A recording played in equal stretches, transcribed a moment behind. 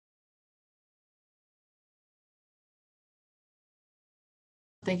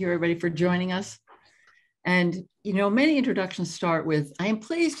Thank you, everybody, for joining us. And, many introductions start with, I am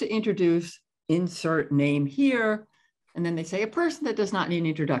pleased to introduce, insert name here. And then they say, a person that does not need an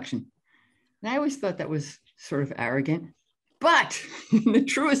introduction. And I always thought that was sort of arrogant. But in the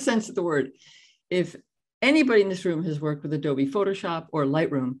truest sense of the word, if anybody in this room has worked with Adobe Photoshop or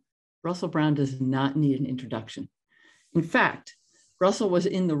Lightroom, Russell Brown does not need an introduction. In fact, Russell was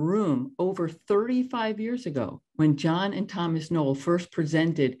in the room over 35 years ago when John and Thomas Knoll first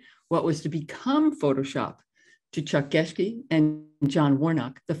presented what was to become Photoshop to Chuck Geschke and John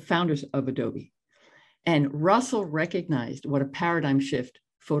Warnock, the founders of Adobe. And Russell recognized what a paradigm shift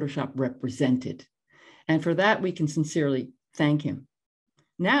Photoshop represented. And for that, we can sincerely thank him.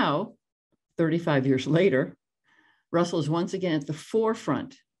 Now, 35 years later, Russell is once again at the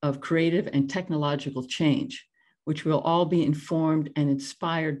forefront of creative and technological change, which we'll all be informed and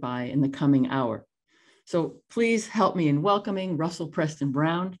inspired by in the coming hour. So please help me in welcoming Russell Preston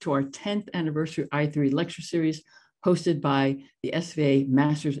Brown to our 10th anniversary i3 lecture series hosted by the SVA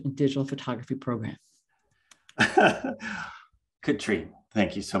Masters in Digital Photography program. Katrin,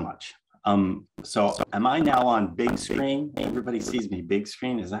 thank you so much. So am I now on big screen? Everybody sees me big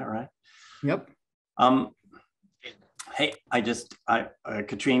screen, is that right? Yep. Hey,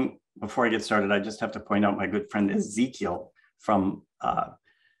 Katrin, before I get started, I just have to point out my good friend Ezekiel from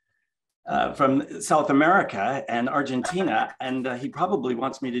South America and Argentina, and he probably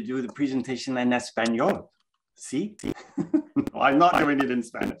wants me to do the presentation in Espanol. See? No, I'm not doing it in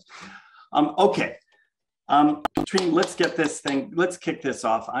Spanish. Okay. Katrin, let's kick this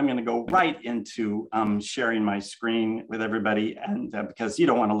off. I'm going to go right into sharing my screen with everybody, and because you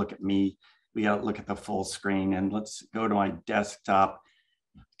don't want to look at me, we got to look at the full screen, and let's go to my desktop.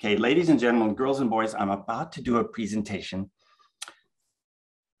 Okay, ladies and gentlemen, girls and boys, I'm about to do a presentation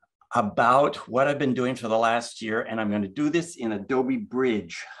about what I've been doing for the last year, and I'm going to do this in Adobe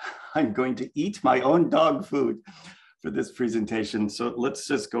Bridge. I'm going to eat my own dog food for this presentation, so let's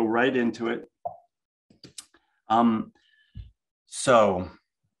just go right into it. So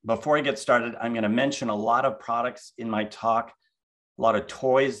before I get started, I'm going to mention a lot of products in my talk, a lot of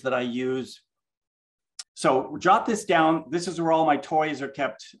toys that I use. So jot this down. This is where all my toys are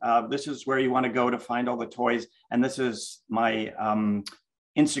kept. This is where you want to go to find all the toys. And this is my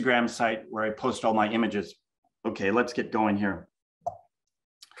Instagram site where I post all my images. Okay, let's get going here.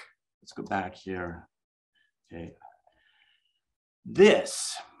 Let's go back here. Okay.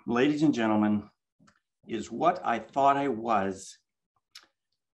 This, ladies and gentlemen, is what I thought I was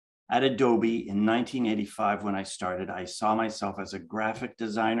at Adobe in 1985 when I started. I saw myself as a graphic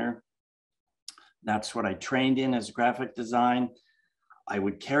designer. That's what I trained in, as graphic design. I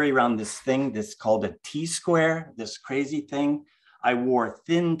would carry around this thing, this called a T-square, this crazy thing. I wore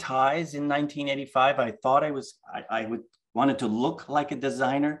thin ties in 1985. I thought I wanted to look like a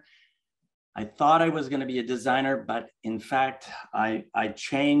designer. I thought I was going to be a designer, but in fact, I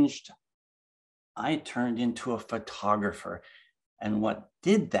changed. I turned into a photographer. And what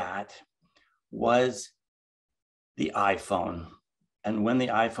did that was the iPhone. And when the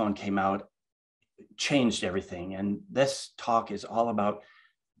iPhone came out, it changed everything. And this talk is all about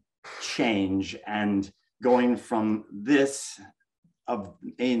change, and going from this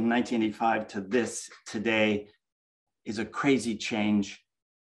in 1985 to this today is a crazy change.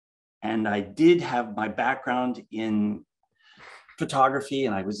 And I did have my background in photography,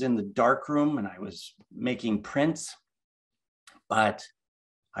 and I was in the darkroom and I was making prints, but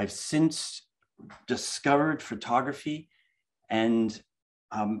I've since discovered photography and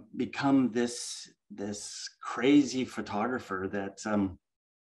become this crazy photographer that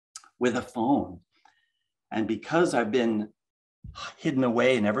with a phone. And because I've been hidden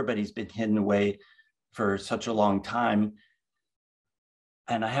away, and everybody's been hidden away for such a long time,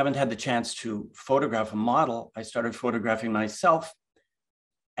 and I haven't had the chance to photograph a model, I started photographing myself.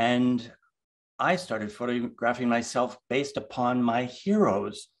 And I started photographing myself based upon my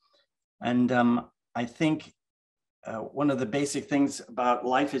heroes. And I think one of the basic things about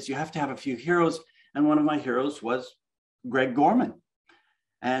life is you have to have a few heroes. And one of my heroes was Greg Gorman.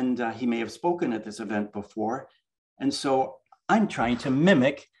 And he may have spoken at this event before. And so I'm trying to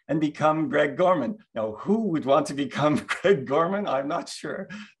mimic and become Greg Gorman. Now, who would want to become Greg Gorman? I'm not sure.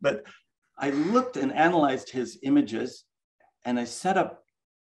 But I looked and analyzed his images, and I set up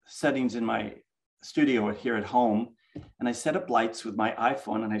settings in my studio here at home, and I set up lights with my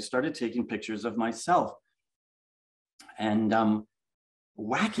iPhone, and I started taking pictures of myself and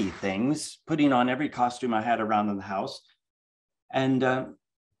wacky things, putting on every costume I had around in the house. And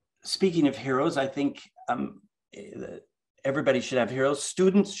speaking of heroes, I think everybody should have heroes.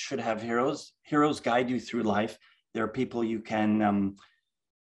 Students should have heroes. Heroes guide you through life. There are people you can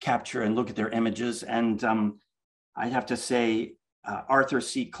capture and look at their images. And I'd have to say Arthur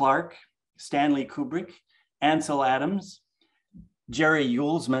C. Clarke, Stanley Kubrick, Ansel Adams, Jerry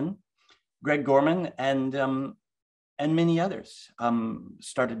Uelsmann, Greg Gorman, and many others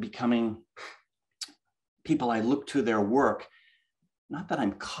started becoming people I look to their work. Not that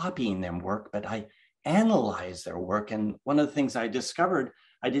I'm copying them work, but I analyze their work. And one of the things I discovered,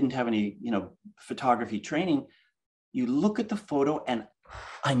 I didn't have any, photography training. You look at the photo and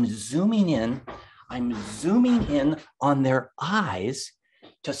I'm zooming in on their eyes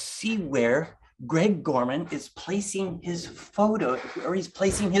to see where Greg Gorman is placing his photo, or he's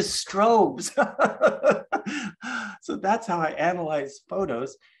placing his strobes. So that's how I analyze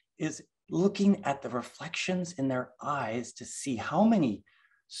photos, is looking at the reflections in their eyes to see how many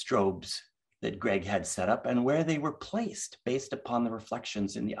strobes that Greg had set up and where they were placed based upon the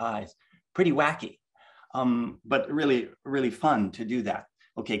reflections in the eyes. Pretty wacky, but really, really fun to do that.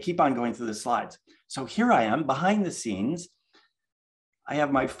 Okay, keep on going through the slides. So here I am behind the scenes. I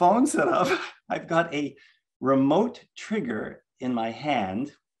have my phone set up. I've got a remote trigger in my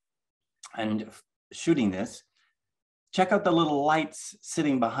hand and shooting this. Check out the little lights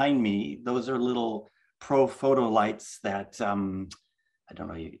sitting behind me. Those are little pro photo lights that, I don't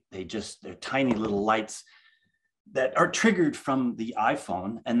know, they're tiny little lights that are triggered from the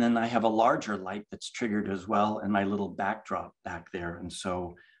iPhone. And then I have a larger light that's triggered as well, and my little backdrop back there. And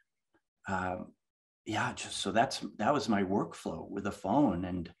so, yeah, that was my workflow with the phone.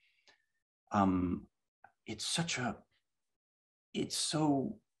 And it's so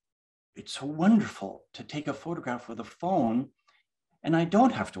wonderful to take a photograph with a phone, and I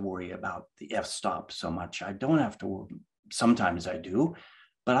don't have to worry about the f-stop so much. I don't have to, sometimes I do,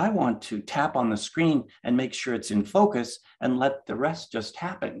 but I want to tap on the screen and make sure it's in focus and let the rest just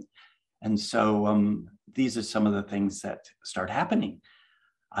happen. And so these are some of the things that start happening.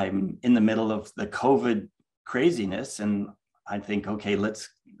 I'm in the middle of the COVID craziness, and I think, okay, let's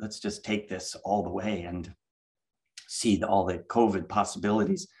just take this all the way and see all the COVID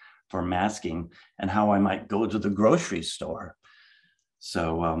possibilities for masking and how I might go to the grocery store.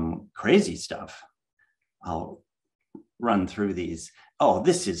 So crazy stuff. I'll run through these. Oh,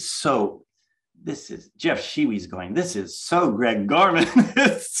 this is Jeff Sheewy's going, this is so Greg Gorman.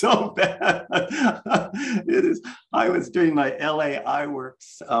 It's so bad. It is. I was doing my LA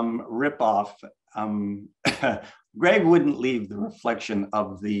iWorks ripoff. Greg wouldn't leave the reflection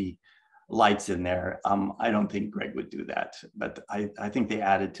of the lights in there. I don't think Greg would do that, but I think they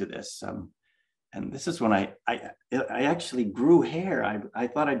added to this. And this is when I actually grew hair. I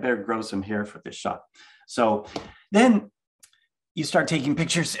thought I'd better grow some hair for this shot. So then you start taking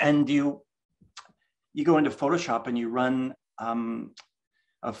pictures, and you go into Photoshop and you run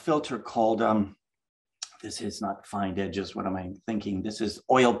a filter called, this is not find edges, what am I thinking? This is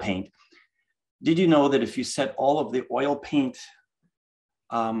oil paint. Did you know that if you set all of the oil paint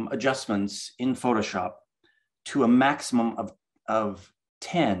adjustments in Photoshop to a maximum of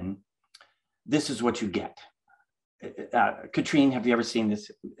 10, this is what you get? Katrin, have you ever seen this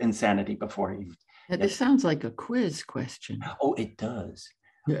insanity before? This sounds like a quiz question. Oh, it does.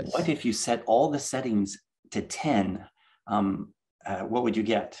 Yes. What if you set all the settings to 10? What would you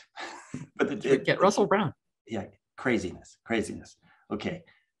get? But You'd get Russell Brown. Yeah, craziness. Okay.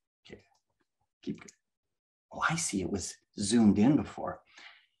 Keep. Oh, I see. It was zoomed in before.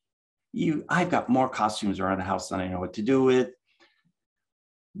 I've got more costumes around the house than I know what to do with.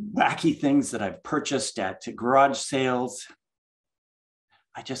 Wacky things that I've purchased at garage sales.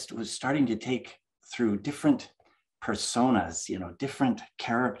 I just was starting to take through different personas, different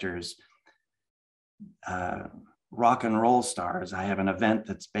characters, rock and roll stars. I have an event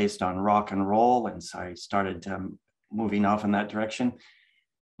that's based on rock and roll, and so I started moving off in that direction.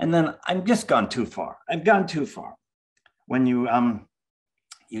 And then I've just gone too far. I've gone too far. When you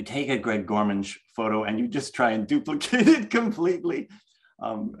take a Greg Gorman photo and you just try and duplicate it completely,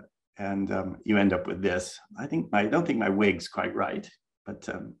 and you end up with this. I don't think my wig's quite right, but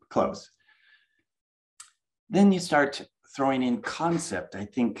close. Then you start throwing in concept. I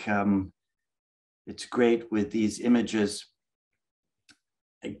think it's great with these images.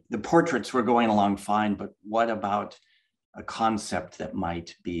 The portraits were going along fine, but what about a concept that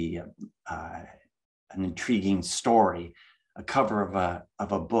might be an intriguing story, a cover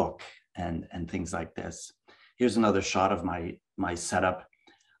of a book, and things like this? Here's another shot of my setup.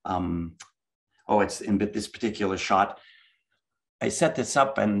 It's in this particular shot. I set this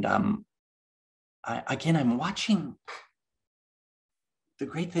up, and I'm watching. The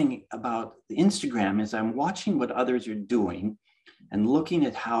great thing about the Instagram is I'm watching what others are doing and looking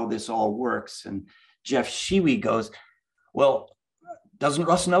at how this all works. And Jeff Sheewy goes, well, doesn't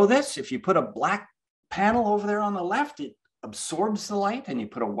Russ know this? If you put a black panel over there on the left, it absorbs the light, and you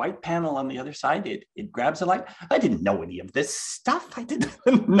put a white panel on the other side, it grabs the light. I didn't know any of this stuff. I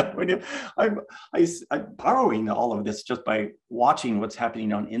didn't know any of I'm borrowing all of this just by watching what's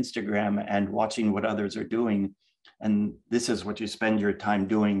happening on Instagram and watching what others are doing. And this is what you spend your time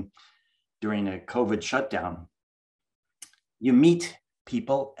doing during a COVID shutdown. You meet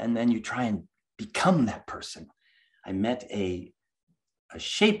people and then you try and become that person. I met a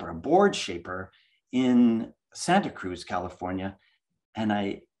shaper, a board shaper in Santa Cruz, California, and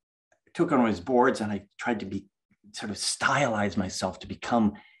I took on his boards and I tried to sort of stylize myself to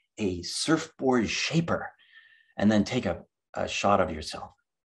become a surfboard shaper, and then take a shot of yourself.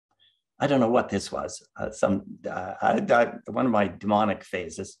 I don't know what this was, one of my demonic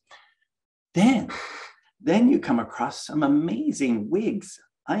phases. Then you come across some amazing wigs.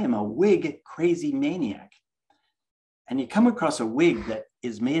 I am a wig crazy maniac. And you come across a wig that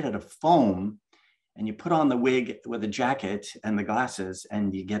is made out of foam, and you put on the wig with a jacket and the glasses,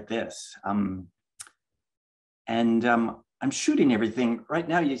 and you get this. I'm shooting everything right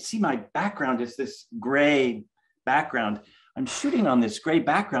now. You see my background is this gray background. I'm shooting on this gray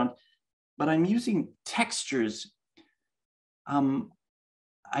background, but I'm using textures. I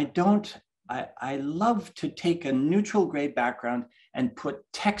love to take a neutral gray background and put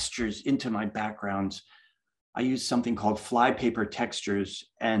textures into my backgrounds. I use something called flypaper textures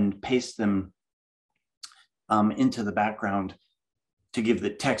and paste them into the background to give the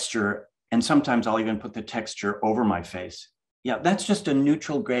texture. And sometimes I'll even put the texture over my face. Yeah, that's just a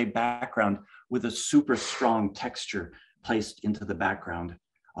neutral gray background with a super strong texture placed into the background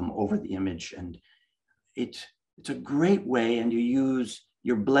over the image. And it's a great way, and you use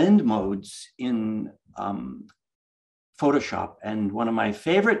your blend modes in Photoshop. And one of my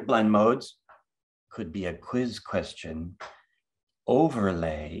favorite blend modes could be a quiz question: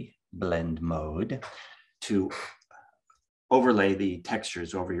 overlay blend mode, to overlay the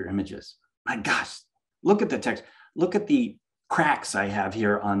textures over your images. My gosh, look at the text. Look at the cracks I have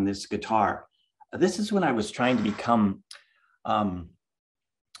here on this guitar. This is when I was trying to become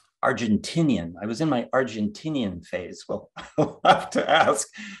Argentinian. I was in my Argentinian phase. Well, I'll have to ask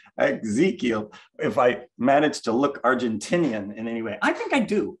Ezekiel if I managed to look Argentinian in any way. I think I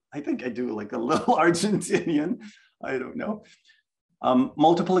do. I think I do, like a little Argentinian. I don't know.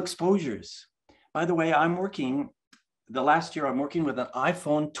 Multiple exposures. By the way, the last year I'm working with an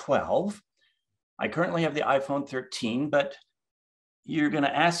iPhone 12. I currently have the iPhone 13, but you're going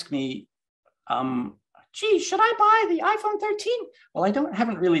to ask me, gee, should I buy the iPhone 13? Well, I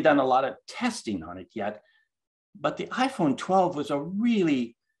haven't really done a lot of testing on it yet, but the iPhone 12 was a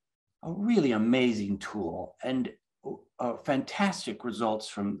really amazing tool, and fantastic results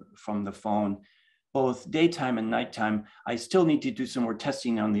from the phone, both daytime and nighttime. I still need to do some more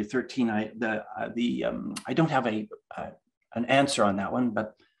testing on the 13. I don't have an answer on that one,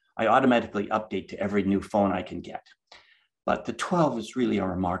 but I automatically update to every new phone I can get. But the 12 is really a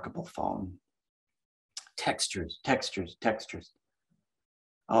remarkable phone. Textures, textures, textures.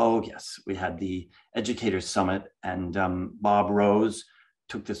 Oh yes, we had the Educators Summit, and Bob Rose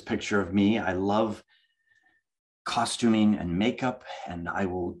took this picture of me. I love costuming and makeup, and I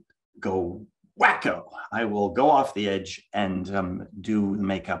will go wacko. I will go off the edge and do the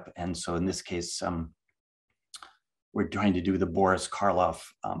makeup. And so in this case, we're trying to do the Boris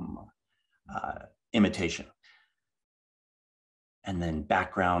Karloff imitation. And then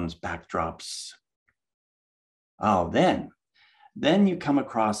backgrounds, backdrops. Oh, then you come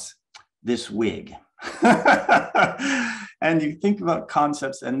across this wig. And you think about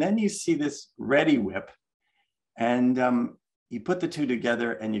concepts, and then you see this Ready Whip, and you put the two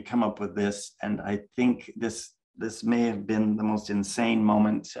together and you come up with this. And I think this may have been the most insane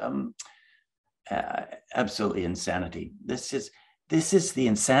moment. Absolutely insanity. This is the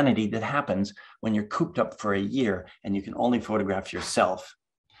insanity that happens when you're cooped up for a year and you can only photograph yourself.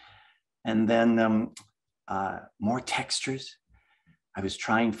 And then more textures. I was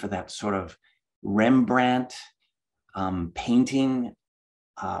trying for that sort of Rembrandt painting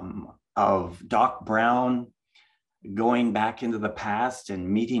of Doc Brown going back into the past and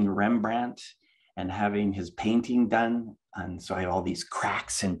meeting Rembrandt and having his painting done. And so I had all these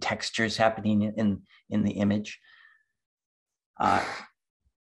cracks and textures happening in the image.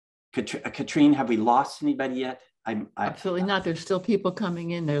 Katrin, have we lost anybody yet? Absolutely not. There's still people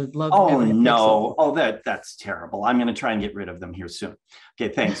coming in. They would love. Oh no! Oh, that's terrible. I'm going to try and get rid of them here soon.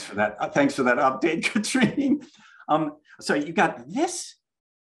 Okay, thanks for that. Thanks for that update, Katrin. So you got this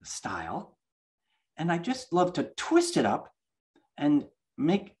style, and I just love to twist it up and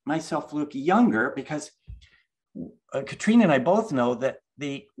make myself look younger, because Katrin and I both know that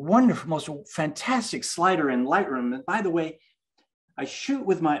the wonderful, most fantastic slider in Lightroom, and by the way, I shoot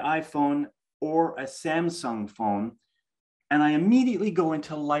with my iPhone or a Samsung phone, and I immediately go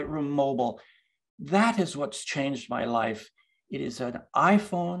into Lightroom Mobile. That is what's changed my life. It is an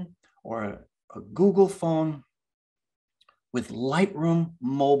iPhone or a Google phone with Lightroom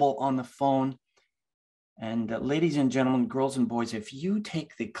Mobile on the phone. And ladies and gentlemen, girls and boys, if you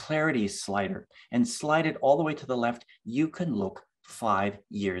take the clarity slider and slide it all the way to the left, you can look 5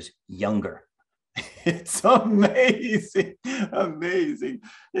 years younger. It's amazing, amazing.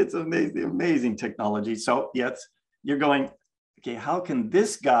 It's amazing, amazing technology. So yes, you're going, okay, how can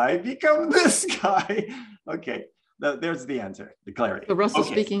this guy become this guy? Okay, there's the answer, the clarity. So Russell,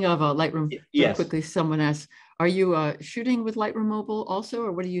 okay. Speaking of Lightroom, yes. quickly, someone asks, are you shooting with Lightroom Mobile also,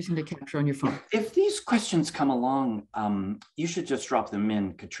 or what are you using to capture on your phone? If these questions come along, you should just drop them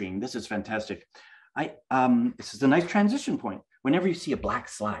in, Katrin. This is fantastic. This is a nice transition point. Whenever you see a black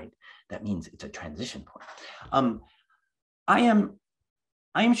slide, that means it's a transition point. I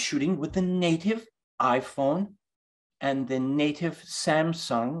am shooting with the native iPhone and the native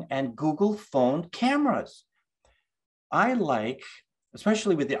Samsung and Google phone cameras. I like,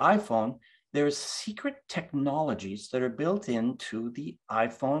 especially with the iPhone, there's secret technologies that are built into the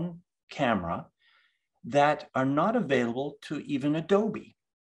iPhone camera that are not available to even Adobe.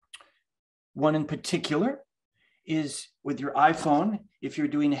 One in particular is with your iPhone, if you're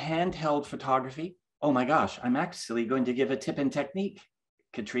doing handheld photography. Oh my gosh, I'm actually going to give a tip and technique,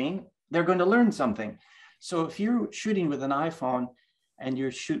 Katrin. They're going to learn something. So if you're shooting with an iPhone and you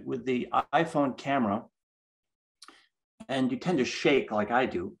shoot with the iPhone camera and you tend to shake like I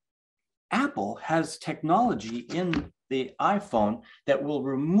do, Apple has technology in the iPhone that will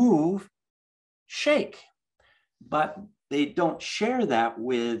remove shake, but they don't share that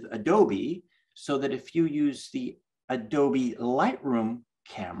with Adobe, so that if you use the Adobe Lightroom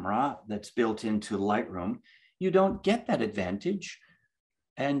camera that's built into Lightroom, you don't get that advantage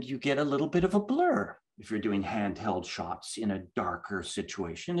and you get a little bit of a blur if you're doing handheld shots in a darker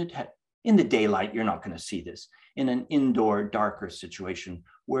situation. In the daylight, you're not going to see this. In an indoor, darker situation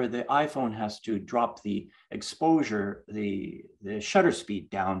where the iPhone has to drop the exposure, the shutter speed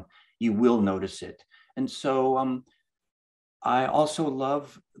down, you will notice it. And so I also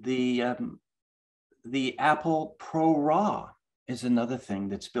love the Apple Pro RAW is another thing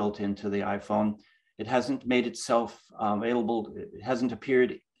that's built into the iPhone. It hasn't made itself available. It hasn't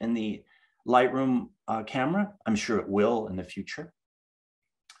appeared in the Lightroom camera. I'm sure it will in the future.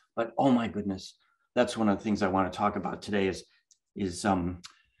 But oh my goodness, that's one of the things I want to talk about today is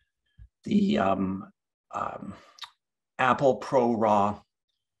the Apple Pro RAW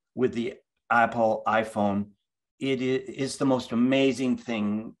with the Apple iPhone. It is the most amazing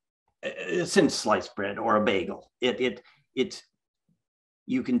thing since sliced bread or a bagel.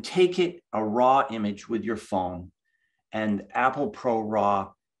 You can take a raw image with your phone, and Apple Pro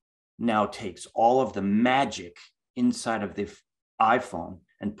RAW now takes all of the magic inside of the iPhone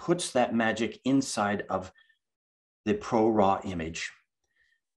and puts that magic inside of the Pro RAW image.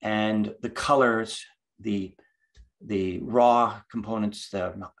 And the colors, the raw components,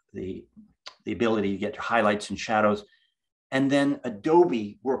 the ability to get highlights and shadows. And then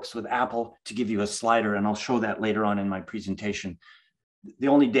Adobe works with Apple to give you a slider, and I'll show that later on in my presentation. The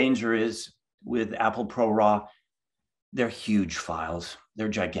only danger is with Apple Pro RAW, they're huge files. They're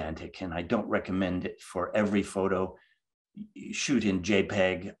gigantic, and I don't recommend it for every photo. Shoot in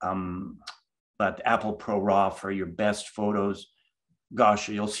JPEG, but Apple Pro RAW for your best photos. Gosh,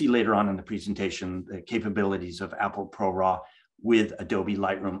 you'll see later on in the presentation the capabilities of Apple Pro RAW with Adobe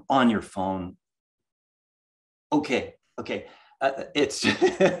Lightroom on your phone. Okay. It's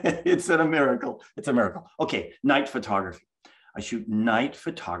it's a miracle. It's a miracle. Okay, night photography. I shoot night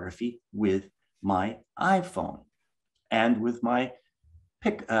photography with my iPhone and with my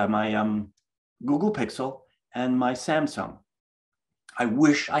Google Pixel and my Samsung. I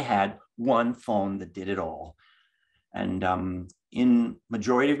wish I had one phone that did it all. And in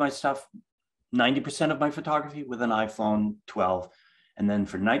majority of my stuff, 90% of my photography with an iPhone 12. And then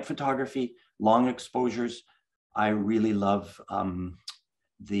for night photography, long exposures, I really love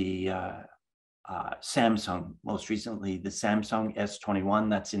the Samsung, most recently the Samsung S21,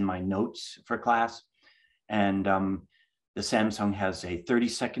 that's in my notes for class. And the Samsung has a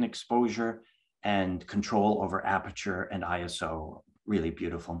 30-second exposure and control over aperture and ISO, really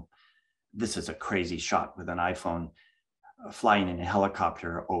beautiful. This is a crazy shot with an iPhone flying in a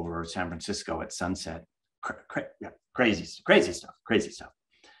helicopter over San Francisco at sunset. Crazy stuff.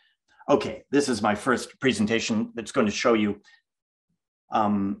 Okay, this is my first presentation that's going to show you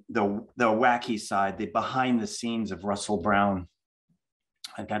the wacky side, the behind the scenes of Russell Brown.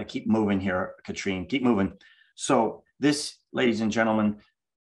 I've got to keep moving here, Katrin, keep moving. So this, ladies and gentlemen,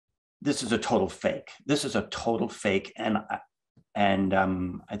 this is a total fake. This is a total fake. And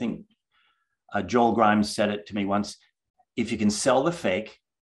I think Joel Grimes said it to me once, if you can sell the fake,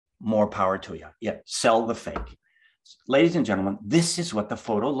 more power to you. Yeah, sell the fake. Ladies and gentlemen, this is what the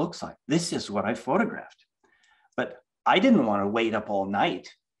photo looks like. This is what I photographed. But I didn't want to wait up all night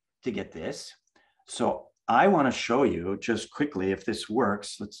to get this. So I want to show you just quickly if this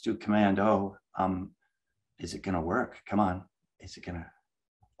works. Let's do Command O. Is it going to work? Come on. Is it going to?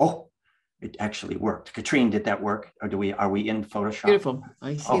 Oh, it actually worked. Katrin, did that work? Or are we in Photoshop? Beautiful.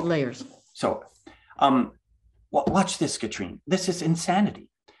 I see layers. So watch this, Katrin. This is insanity.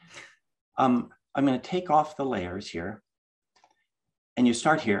 I'm going to take off the layers here. And you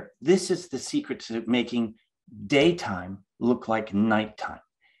start here. This is the secret to making daytime look like nighttime.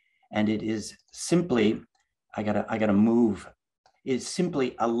 And it is simply, I gotta move. It's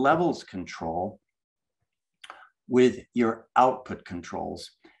simply a levels control with your output controls.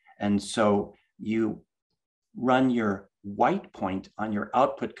 And so you run your white point on your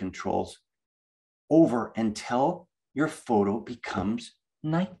output controls over until your photo becomes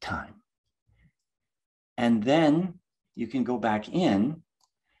nighttime. And then you can go back in.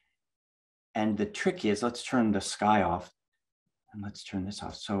 And the trick is, let's turn the sky off and let's turn this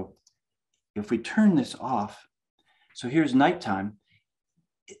off. So if we turn this off, so here's nighttime.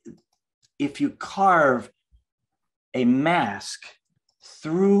 If you carve a mask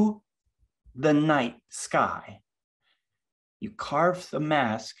through the night sky, you carve the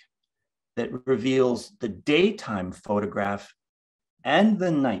mask that reveals the daytime photograph and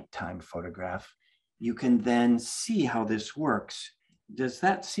the nighttime photograph, you can then see how this works. Does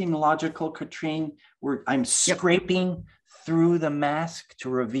that seem logical, Katrin? I'm scraping through the mask to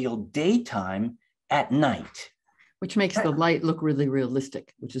reveal daytime at night. Which makes the light look really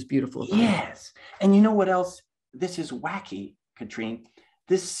realistic, which is beautiful. Yes. And you know what else? This is wacky, Katrin.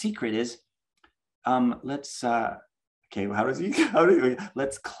 This secret is, okay, let's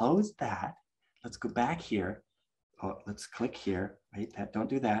close that. Let's go back here. Oh, let's click here. Wait, don't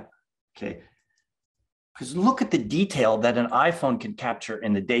do that. Okay. Because look at the detail that an iPhone can capture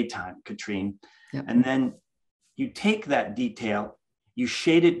in the daytime, Katrin. Yep. And then you take that detail, you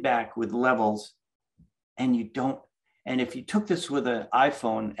shade it back with levels, and if you took this with an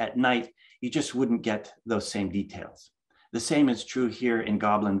iPhone at night, you just wouldn't get those same details. The same is true here in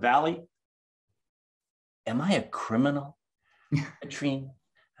Goblin Valley. Am I a criminal, Katrin?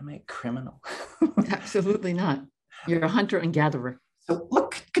 Am I a criminal? Absolutely not. You're a hunter and gatherer. So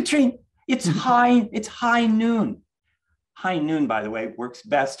look, Katrin, it's high noon. High noon, by the way, works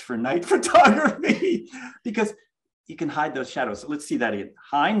best for night photography because you can hide those shadows. So let's see that again.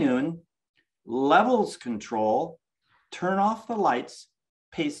 High noon, levels control, turn off the lights,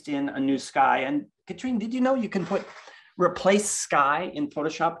 paste in a new sky. And Katrin, did you know you can replace sky in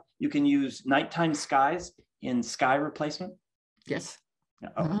Photoshop? You can use nighttime skies in sky replacement? Yes.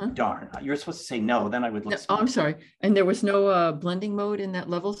 Oh, darn. You're supposed to say no, then I would look smart. I'm sorry. And there was no blending mode in that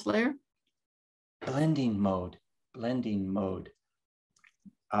levels layer? Blending mode.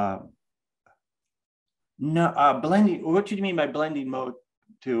 No, blending. What do you mean by blending mode?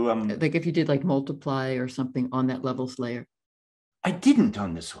 Like if you did like multiply or something on that levels layer. I didn't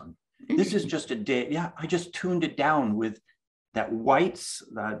on this one. This is just a day. Yeah, I just tuned it down with that whites,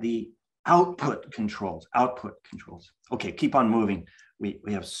 the output controls. Okay, keep on moving. We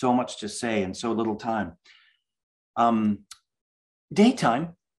have so much to say and so little time.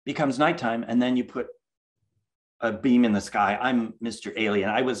 Daytime becomes nighttime, and then you put a beam in the sky. I'm Mr. Alien.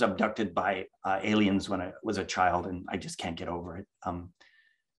 I was abducted by aliens when I was a child, and I just can't get over it.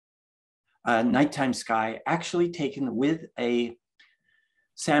 Nighttime sky actually taken with a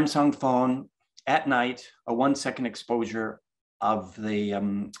Samsung phone at night, a 1 second exposure of the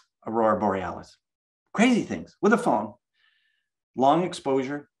Aurora Borealis. Crazy things with a phone. Long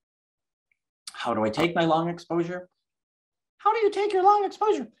exposure. How do I take my long exposure? How do you take your long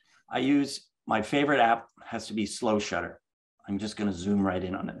exposure? I use my favorite app, has to be Slow Shutter. I'm just going to zoom right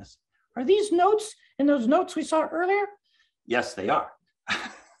in on this. Are these notes in those notes we saw earlier? Yes, they are.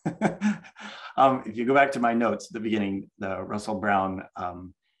 If you go back to my notes at the beginning, the Russell Brown,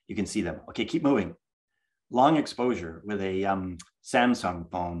 you can see them. Okay, keep moving. Long exposure with a Samsung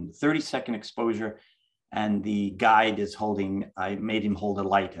phone, 30-second exposure. And the guide is I made him hold a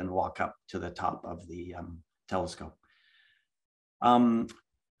light and walk up to the top of the telescope.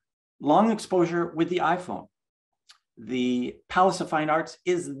 Long exposure with the iPhone. The Palace of Fine Arts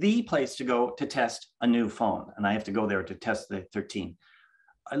is the place to go to test a new phone. And I have to go there to test the 13.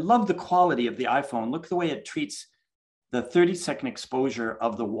 I love the quality of the iPhone. Look the way it treats the 30-second exposure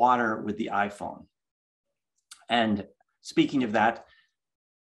of the water with the iPhone. And speaking of that,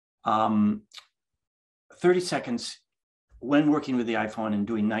 30 seconds when working with the iPhone and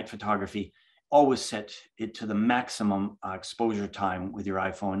doing night photography, always set it to the maximum exposure time with your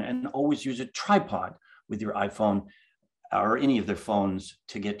iPhone, and always use a tripod with your iPhone or any of their phones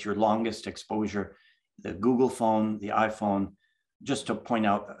to get your longest exposure. The Google phone, the iPhone, just to point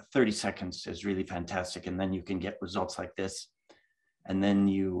out, 30 seconds is really fantastic. And then you can get results like this. And then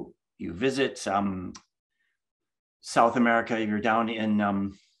you visit South America, you're down in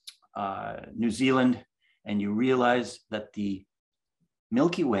New Zealand, and you realize that the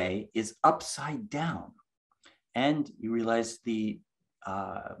Milky Way is upside down. And you realize the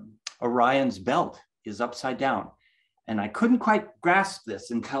Orion's belt is upside down. And I couldn't quite grasp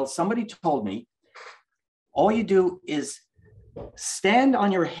this until somebody told me, all you do is stand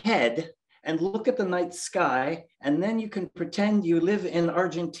on your head and look at the night sky, and then you can pretend you live in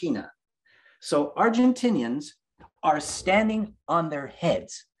Argentina. So Argentinians are standing on their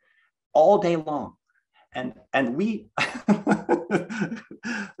heads all day long. And we,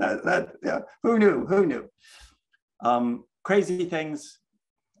 yeah, who knew? Crazy things,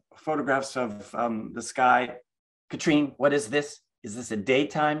 photographs of the sky. Katrin, what is this? Is this a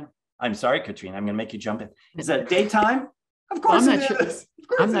daytime? I'm sorry, Katrin, I'm gonna make you jump in. Is that daytime? Of course it is.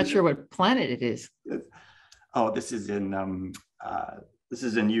 I'm not sure what planet it is. Oh, this is in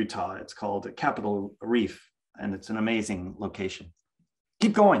Utah. It's called Capitol Reef, and it's an amazing location.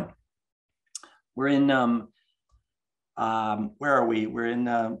 Keep going. We're in, where are we? We're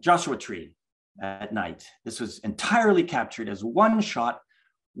in Joshua Tree at night. This was entirely captured as one shot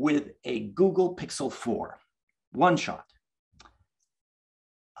with a Google Pixel 4. One shot.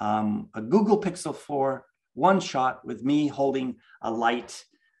 A Google Pixel 4, one shot with me holding a light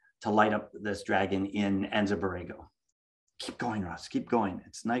to light up this dragon in Anza Borrego. Keep going, Ross, keep going.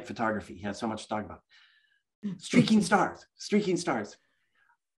 It's night photography. He has so much to talk about. Streaking stars, streaking stars.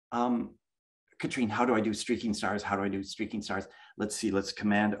 Katrin, how do I do streaking stars? How do I do streaking stars? Let's see, let's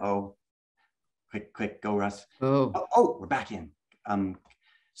Command O. Quick, go, Russ. Oh, we're back in.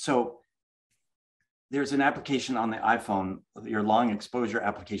 So there's an application on the iPhone, your long exposure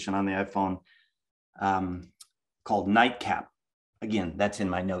application on the iPhone called Nightcap. Again, that's in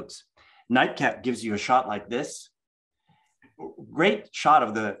my notes. Nightcap gives you a shot like this. Great shot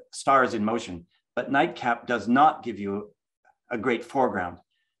of the stars in motion, but Nightcap does not give you a great foreground.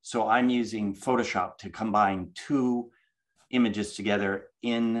 So I'm using Photoshop to combine two images together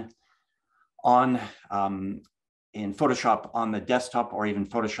in Photoshop on the desktop, or even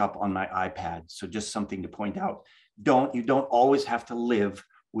Photoshop on my iPad. So just something to point out. You don't always have to live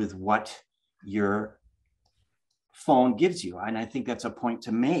with what your phone gives you. And I think that's a point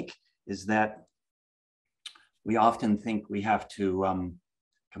to make, is that we often think we have to,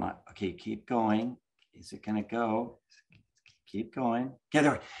 come on, okay, keep going. Is it gonna go? Keep going. Okay,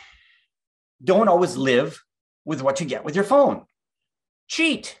 there. Don't always live with what you get with your phone.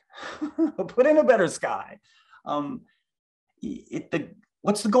 Cheat. Put in a better sky. What's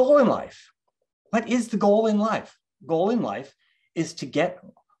the goal in life? What is the goal in life? Goal in life is to get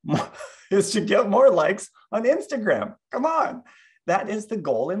more likes on Instagram. Come on, that is the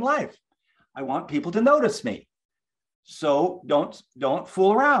goal in life. I want people to notice me. So don't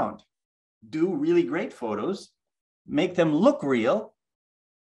fool around. Do really great photos, make them look real,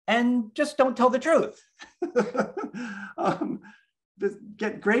 and just don't tell the truth.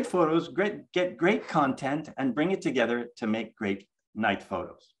 Get great photos, get great content, and bring it together to make great night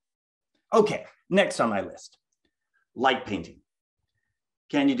photos. Okay, next on my list, light painting.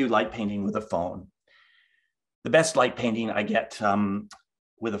 Can you do light painting with a phone? The best light painting I get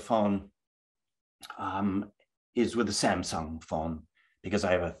with a phone is with a Samsung phone, because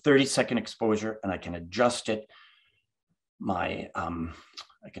I have a 30-second exposure and I can adjust it. I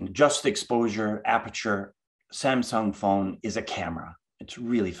can adjust the exposure, aperture. Samsung phone is a camera. It's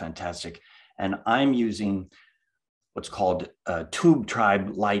really fantastic. And I'm using what's called Tube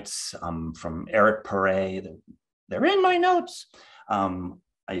Tribe lights from Eric Perret. They're in my notes.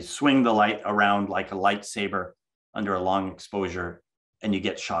 I swing the light around like a lightsaber under a long exposure, and you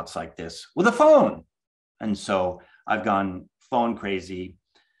get shots like this with a phone. And so I've gone phone crazy.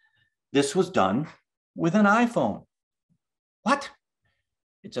 This was done with an iPhone. What?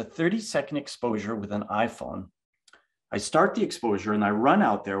 It's a 30-second exposure with an iPhone. I start the exposure and I run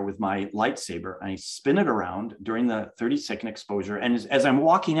out there with my lightsaber and I spin it around during the 30-second exposure. And as I'm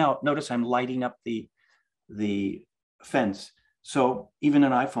walking out, notice I'm lighting up the fence. So even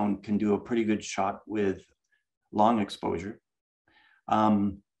an iPhone can do a pretty good shot with long exposure.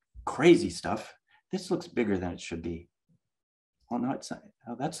 Crazy stuff. This looks bigger than it should be. Oh, no, it's not.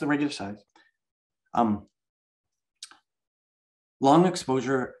 Oh, that's the regular size. Long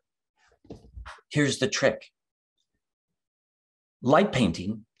exposure. Here's the trick. Light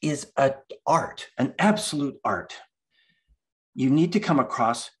painting is an art, an absolute art. You need to come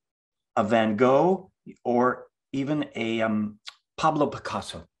across a Van Gogh or even a Pablo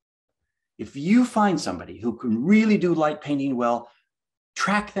Picasso. If you find somebody who can really do light painting well,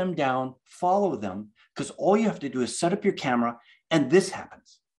 track them down, follow them, because all you have to do is set up your camera and this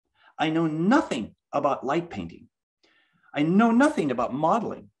happens. I know nothing about light painting. I know nothing about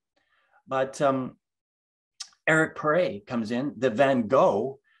modeling, but Eric Perret comes in, the Van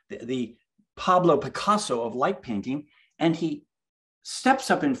Gogh, the Pablo Picasso of light painting, and he steps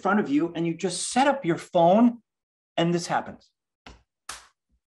up in front of you and you just set up your phone and this happens.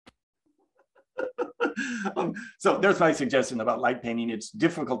 So there's my suggestion about light painting. It's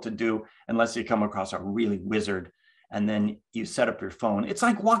difficult to do unless you come across a really wizard and then you set up your phone. It's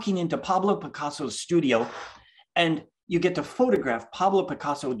like walking into Pablo Picasso's studio and you get to photograph Pablo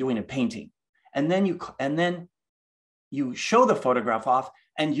Picasso doing a painting. And then you show the photograph off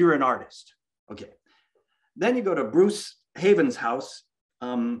and you're an artist. Okay. Then you go to Bruce Haven's house,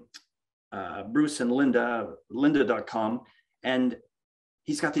 Bruce and Linda.com, and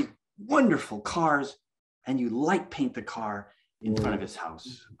he's got these wonderful cars and you light paint the car in front of his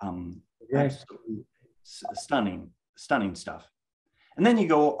house. Yes. Stunning stuff. And then you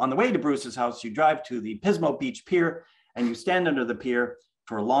go on the way to Bruce's house, you drive to the Pismo Beach Pier and you stand under the pier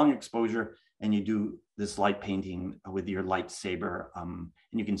for a long exposure and you do this light painting with your lightsaber. And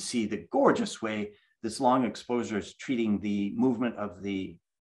you can see the gorgeous way this long exposure is treating the movement of the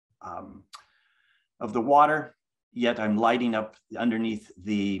water, yet I'm lighting up underneath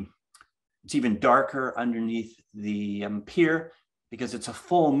it's even darker underneath the pier because it's a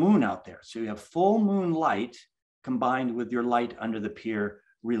full moon out there. So you have full moon light combined with your light under the pier.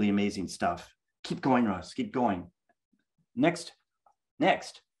 Really amazing stuff. Keep going, Ross, keep going. Next.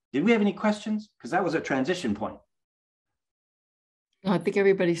 Did we have any questions? Because that was a transition point. I think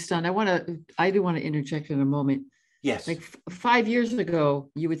everybody's stunned. I do want to interject in a moment. Yes. Like 5 years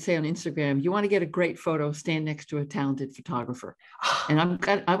ago, you would say on Instagram, you want to get a great photo, stand next to a talented photographer. And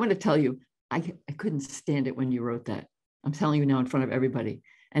I want to tell you, I couldn't stand it when you wrote that. I'm telling you now in front of everybody.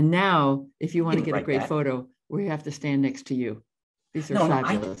 And now, if you want to get a great photo, we have to stand next to you. These are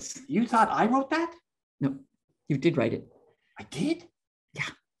fabulous. You thought I wrote that? No, you did write it. I did? Yeah.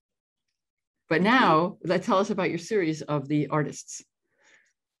 But now, tell us about your series of the artists.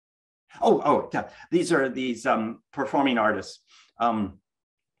 Yeah. These are performing artists.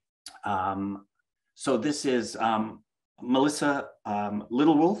 So this is Melissa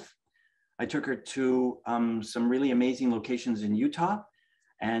Littlewolf. I took her to some really amazing locations in Utah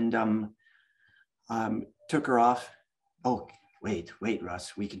and took her off. Oh, wait,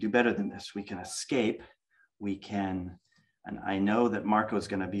 Russ, we can do better than this. We can escape. We can, and I know that Marco is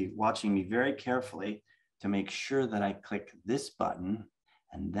going to be watching me very carefully to make sure that I click this button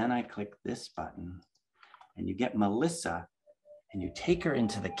and then I click this button and you get Melissa and you take her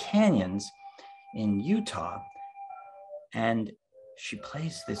into the canyons in Utah and she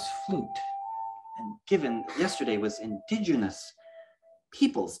plays this flute. And given yesterday was Indigenous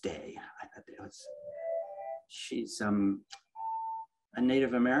Peoples Day, she's a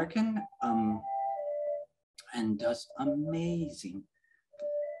Native American and does amazing.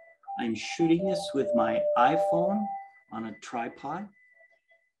 I'm shooting this with my iPhone on a tripod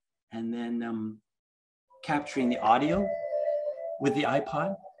and then capturing the audio with the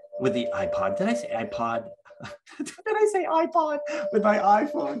iPod, Did I say iPod? Did I say iPod? With my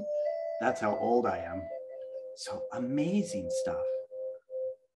iPhone. That's how old I am. So amazing stuff.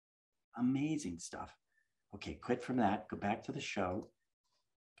 Amazing stuff. Okay, quit from that. Go back to the show.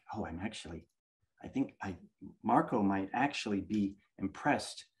 Oh, I think Marco might actually be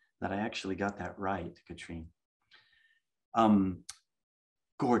impressed that I actually got that right, Katrin.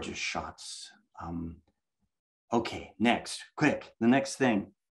 Gorgeous shots. Okay, next, quick, the next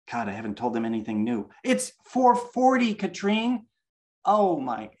thing. God, I haven't told them anything new. It's 4:40, Katrin. Oh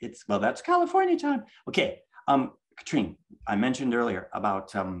my, well, that's California time. Okay, Katrin, I mentioned earlier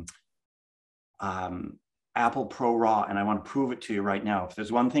about Apple Pro Raw, and I want to prove it to you right now. If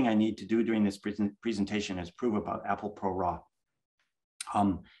there's one thing I need to do during this presentation is prove about Apple Pro Raw.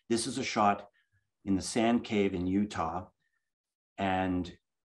 This is a shot in the sand cave in Utah. And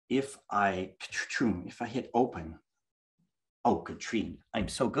if I hit open, oh, Katrin, I'm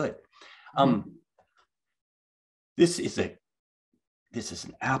so good. This is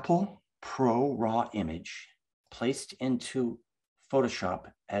an Apple Pro Raw image placed into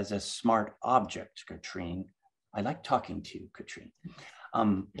Photoshop as a smart object, Katrin. I like talking to you, Katrin.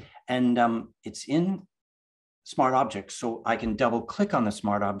 It's in smart object, so I can double click on the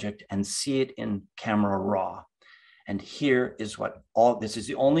smart object and see it in Camera Raw. And here is this is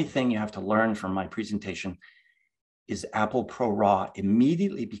the only thing you have to learn from my presentation, is Apple Pro Raw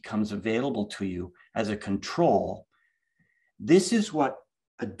immediately becomes available to you as a control. This is what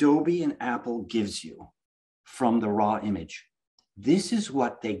Adobe and Apple gives you from the raw image. This is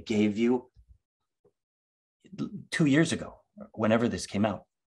what they gave you 2 years ago, whenever this came out.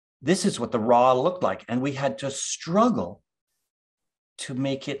 This is what the raw looked like. And we had to struggle to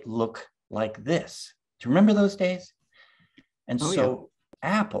make it look like this. Do you remember those days? And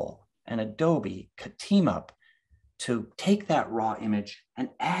Apple and Adobe could team up to take that raw image and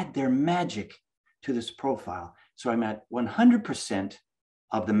add their magic to this profile. So I'm at 100%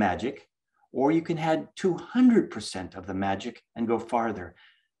 of the magic, or you can add 200% of the magic and go farther.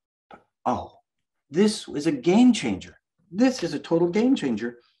 But, this is a game changer. This is a total game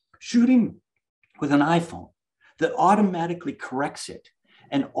changer. Shooting with an iPhone that automatically corrects it.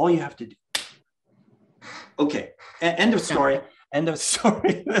 And all you have to do. Okay, end of story. End of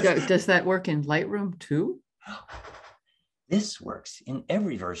story. Does that work in Lightroom too? This works in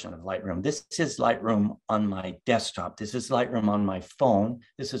every version of Lightroom. This is Lightroom on my desktop. This is Lightroom on my phone.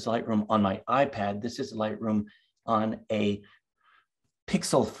 This is Lightroom on my iPad. This is Lightroom on a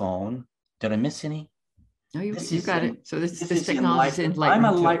Pixel phone. Did I miss any? No, you got it. So this technology is in Lightroom. I'm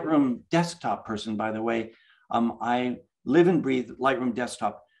a Lightroom desktop person, by the way. I live and breathe Lightroom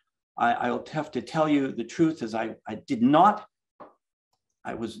desktop. I'll have to tell you the truth is I did not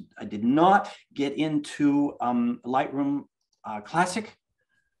get into Lightroom Classic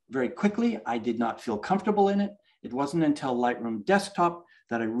very quickly. I did not feel comfortable in it. It wasn't until Lightroom desktop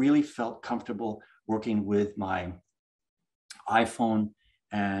that I really felt comfortable working with my iPhone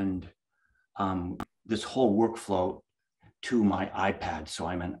and this whole workflow to my iPad. So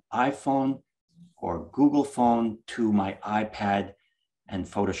I'm an iPhone or Google phone to my iPad and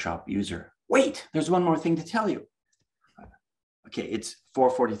Photoshop user. Wait, there's one more thing to tell you. Okay, it's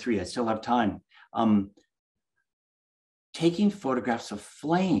 4:43, I still have time. Taking photographs of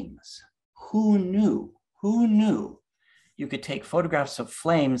flames. Who knew? Who knew you could take photographs of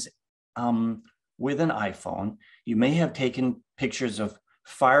flames with an iPhone? You may have taken pictures of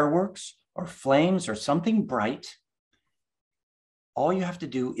fireworks or flames or something bright. All you have to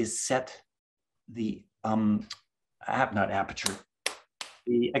do is set the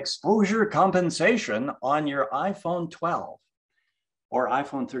the exposure compensation on your iPhone 12 or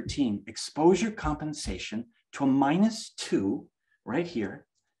iPhone 13, exposure compensation to a -2 right here.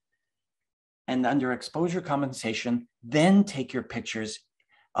 And under exposure compensation, then take your pictures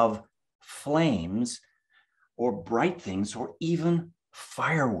of flames or bright things or even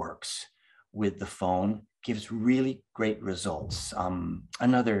fireworks with the phone. Gives really great results.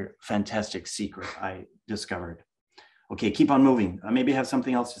 Another fantastic secret I discovered. Okay, keep on moving. Maybe I have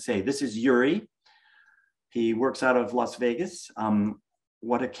something else to say. This is Yuri. He works out of Las Vegas.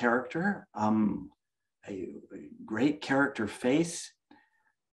 What a character. A great character face.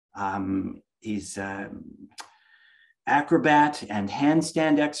 He's acrobat and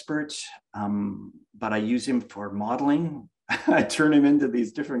handstand expert, but I use him for modeling. I turn him into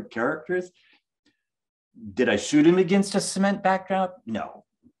these different characters. Did I shoot him against a cement background? No,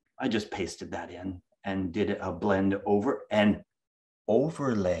 I just pasted that in and did a blend over and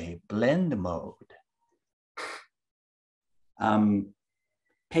overlay blend mode.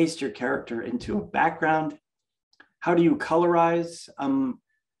 Paste your character into a background. How do you colorize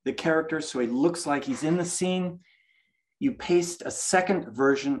the character so he looks like he's in the scene? You paste a second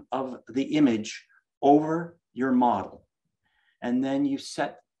version of the image over your model, and then you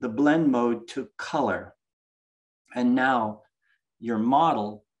set the blend mode to color. And now your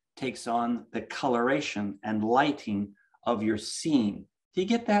model takes on the coloration and lighting of your scene. Do you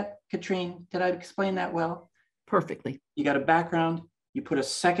get that, Katrin? Did I explain that well? Perfectly. You got a background, you put a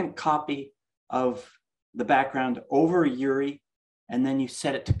second copy of the background over Yuri, and then you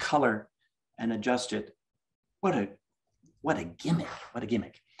set it to color and adjust it. What a gimmick, what a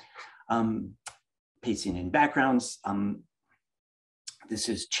gimmick. Pasting in backgrounds. This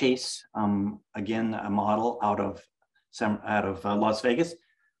is Chase, again, a model out of Las Vegas.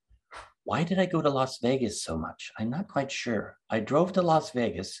 Why did I go to Las Vegas so much? I'm not quite sure. I drove to Las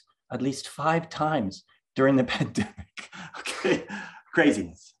Vegas at least 5 times during the pandemic. Okay,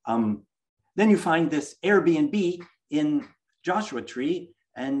 craziness. Then you find this Airbnb in Joshua Tree,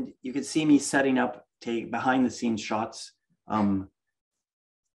 and you can see me setting up behind the scenes shots. And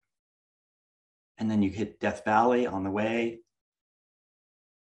then you hit Death Valley on the way.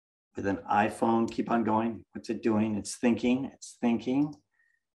 with an iPhone. Keep on going. What's it doing? It's thinking, it's thinking,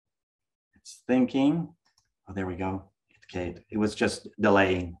 it's thinking. Oh, there we go. Okay, it was just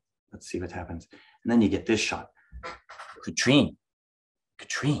delaying. Let's see what happens. And then you get this shot. Katrin.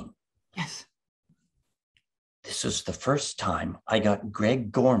 Yes. This is the first time I got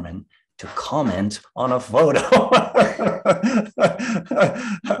Greg Gorman to comment on a photo.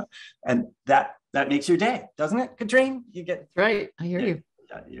 And that makes your day, doesn't it, Katrin? You get right. I hear you.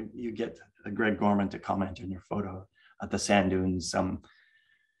 You get Greg Gorman to comment on your photo at the sand dunes,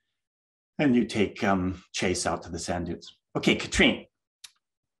 and you take Chase out to the sand dunes. Okay, Katrin,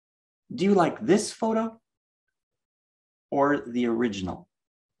 do you like this photo or the original?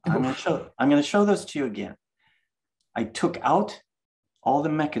 I'm going to show those to you again. I took out all the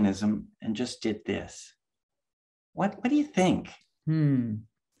mechanism and just did this. What do you think?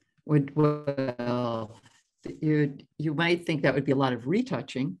 Well, you might think that would be a lot of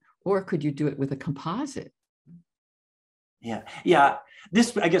retouching, or could you do it with a composite? Yeah.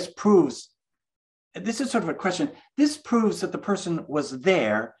 This, I guess, proves, this is sort of a question. This proves that the person was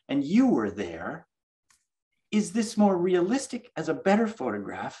there and you were there. Is this more realistic as a better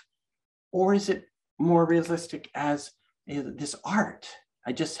photograph, or is it more realistic as this art?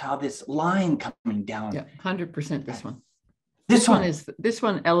 I just how this line coming down. Yeah, 100% this one. This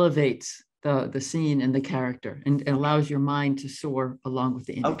one elevates the scene and the character and allows your mind to soar along with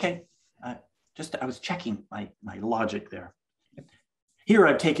the image. Okay, I was checking my logic there. Here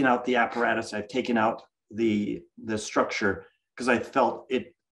I've taken out the apparatus. I've taken out the structure because I felt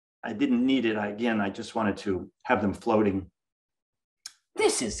I didn't need it. I just wanted to have them floating.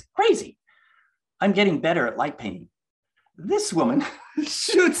 This is crazy. I'm getting better at light painting. This woman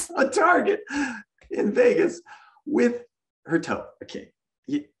shoots a target in Vegas with her toe. Okay,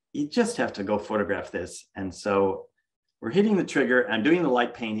 you just have to go photograph this. And so we're hitting the trigger. I'm doing the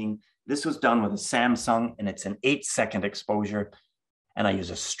light painting. This was done with a Samsung, and it's an 8-second exposure. And I use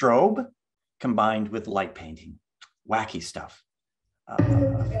a strobe combined with light painting. Wacky stuff.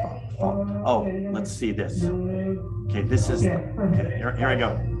 Oh, let's see this. Okay, this is, okay, here I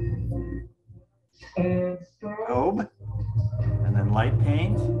go. Strobe, and then light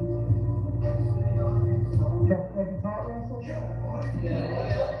paint.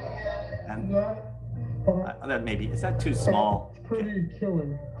 And that maybe, is that too small? Pretty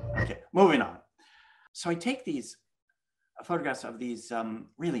killer. Okay, moving on. So I take these photographs of these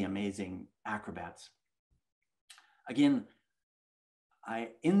really amazing acrobats. Again,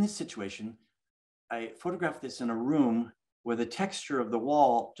 in this situation, I photographed this in a room where the texture of the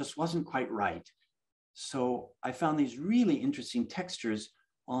wall just wasn't quite right. So I found these really interesting textures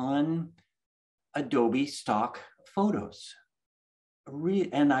on Adobe stock photos.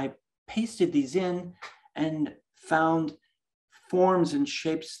 And I pasted these in and found forms and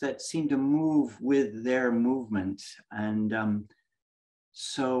shapes that seem to move with their movement. And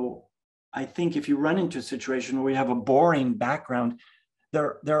so I think if you run into a situation where you have a boring background,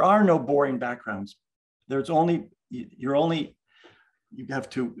 there are no boring backgrounds. There's only, you have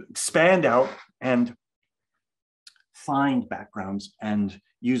to expand out and find backgrounds and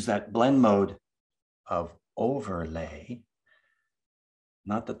use that blend mode of overlay.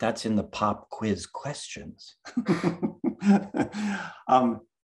 Not that that's in the pop quiz questions. And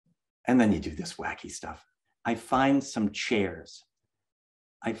then you do this wacky stuff. I find some chairs.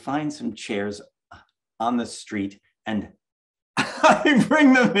 On the street and I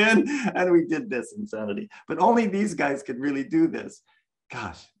bring them in, and we did this insanity. But only these guys could really do this.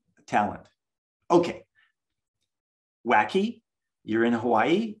 Gosh, talent. Okay. Wacky, you're in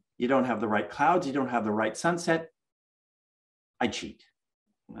Hawaii. You don't have the right clouds. You don't have the right sunset. I cheat.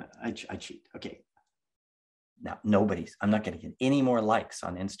 I cheat. Okay. Now, I'm not going to get any more likes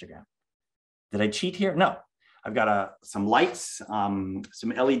on Instagram. Did I cheat here? No. I've got some lights, some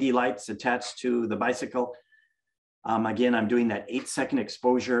LED lights attached to the bicycle. Again, I'm doing that 8-second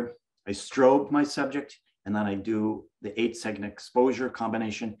exposure. I strobe my subject, and then I do the 8-second exposure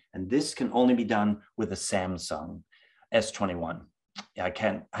combination. And this can only be done with a Samsung S21. I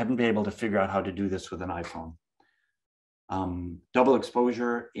haven't been able to figure out how to do this with an iPhone. Double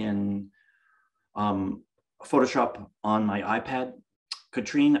exposure in Photoshop on my iPad.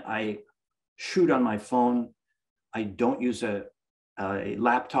 Katrin, I shoot on my phone. I don't use a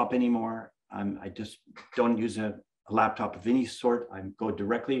laptop anymore. I just don't use a laptop of any sort. I go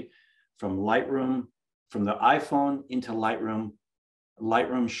directly from Lightroom, from the iPhone into Lightroom,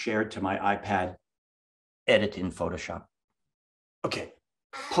 Lightroom shared to my iPad, edit in Photoshop. Okay,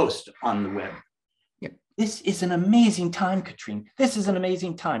 post on the web. Yep. This is an amazing time, Katrin. This is an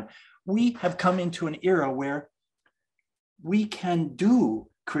amazing time. We have come into an era where we can do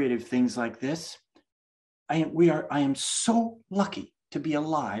creative things like this. I am so lucky to be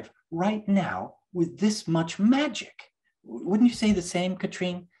alive right now with this much magic. Wouldn't you say the same,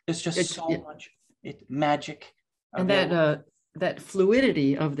 Katrin? There's just much magic. And that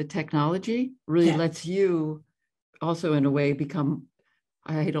fluidity of the technology really lets you also, in a way, become,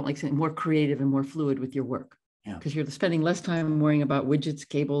 I don't like saying, more creative and more fluid with your work. Because you're spending less time worrying about widgets,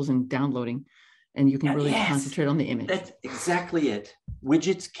 cables, and downloading, and you can really concentrate on the image. That's exactly it.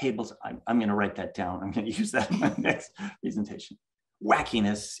 Widgets, cables. I'm going to write that down. I'm going to use that in my next presentation.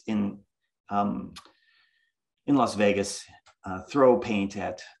 Wackiness in Las Vegas. Throw paint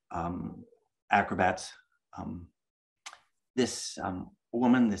at acrobats. This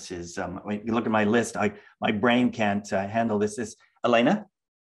woman. This is. Wait, you look at my list. My brain can't handle this. This Elena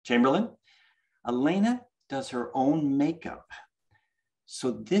Chamberlain. Elena does her own makeup.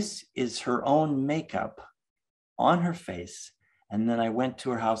 So this is her own makeup on her face. And then I went to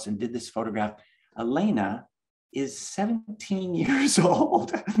her house and did this photograph. Elena is 17 years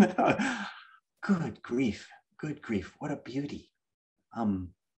old. Good grief, what a beauty.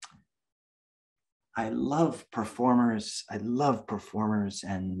 I love performers. And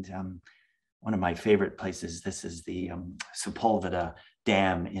one of my favorite places, this is the Sepulveda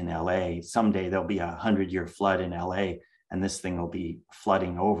Dam in LA. Someday there'll be 100-year flood in LA and this thing will be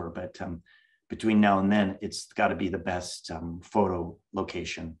flooding over. But between now and then, it's got to be the best photo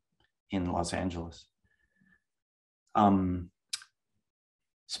location in Los Angeles.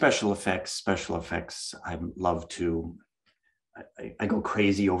 Special effects. I love to, I go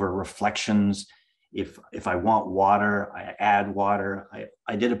crazy over reflections. If I want water, I add water.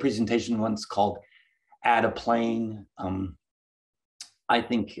 I did a presentation once called Add a Plane. I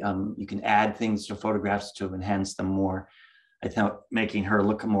think you can add things to photographs to enhance them more. I thought making her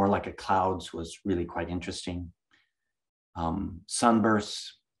look more like a clouds was really quite interesting.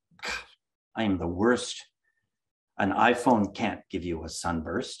 Sunbursts, I am the worst. An iPhone can't give you a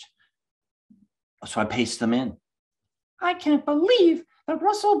sunburst, so I paste them in. I can't believe that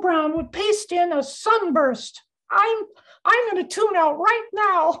Russell Brown would paste in a sunburst. I'm going to tune out right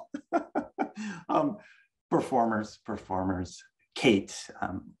now. Performers. Kate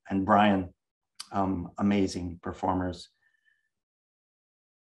and Brian, amazing performers.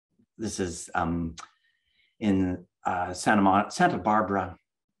 This is in Santa Barbara.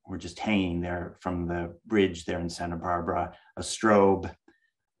 We're just hanging there from the bridge there in Santa Barbara, a strobe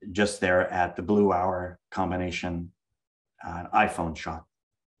just there at the blue hour combination, an iPhone shot.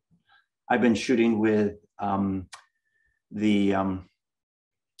 I've been shooting with the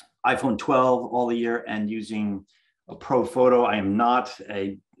iPhone 12 all the year and using a Pro Photo. I am not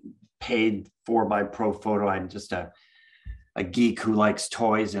a paid for by Pro Photo. I'm just a geek who likes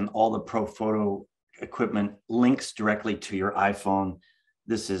toys, and all the Pro Photo equipment links directly to your iPhone.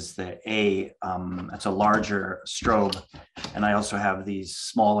 This is it's a larger strobe. And I also have these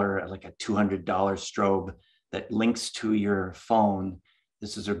smaller, like a $200 strobe that links to your phone.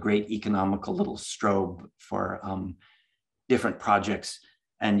 This is a great economical little strobe for different projects.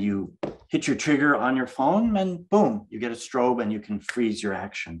 And you hit your trigger on your phone and boom, you get a strobe and you can freeze your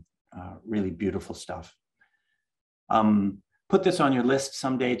action. Really beautiful stuff. Put this on your list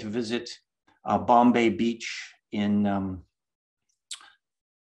someday to visit Bombay Beach in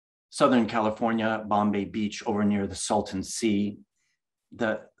Southern California, Bombay Beach over near the Salton Sea.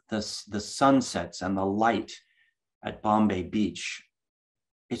 The sunsets and the light at Bombay Beach,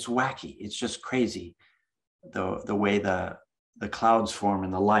 it's wacky. It's just crazy. The way the clouds form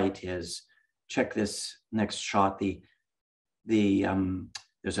and the light is. Check this next shot.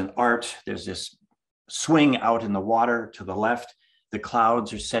 There's an art. There's this swing out in the water to the left. The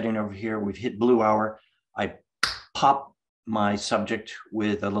clouds are setting over here. We've hit blue hour. I pop my subject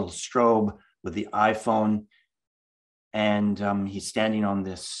with a little strobe with the iPhone, and he's standing on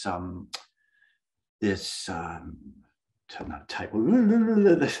this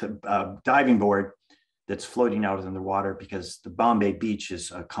diving board that's floating out in the water, because the Bombay Beach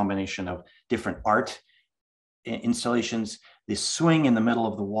is a combination of different art installations. The swing in the middle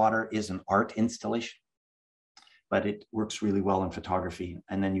of the water is an art installation, but it works really well in photography.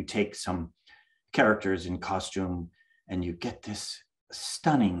 And then you take some characters in costume and you get this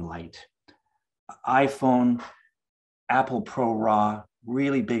stunning light. iPhone, Apple Pro RAW,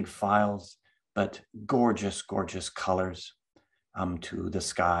 really big files, but gorgeous, gorgeous colors to the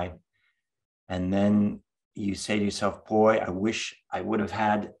sky. And then you say to yourself, boy, I wish I would have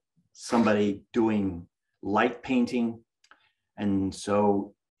had somebody doing light painting. And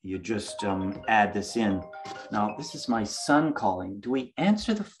so you just add this in. Now, this is my son calling. Do we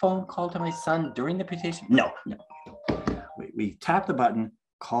answer the phone call to my son during the presentation? No. We tap the button,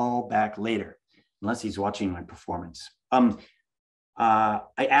 call back later, unless he's watching my performance. I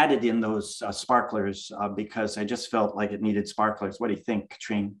added in those sparklers because I just felt like it needed sparklers. What do you think,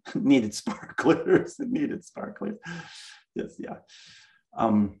 Katrin? Needed sparklers. It needed sparklers. Yes, yeah.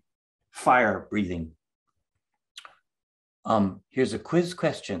 Fire breathing. Here's a quiz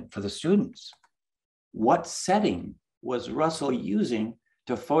question for the students. What setting was Russell using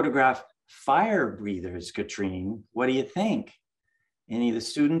to photograph fire breathers, Katrin? What do you think? Any of the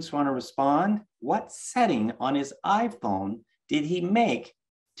students want to respond? What setting on his iPhone did he make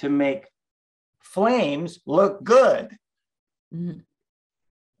to make flames look good?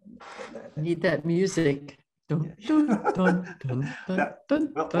 Need that music. Dun, dun, dun, dun,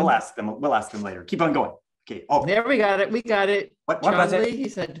 dun, dun, We'll ask them. We'll ask them later. Keep on going. Okay. Oh, there we got it. We got it. What was it? He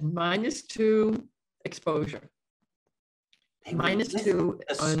said -2 exposure. -2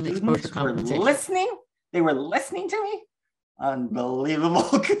 on exposure compensation. Listening? They were listening to me?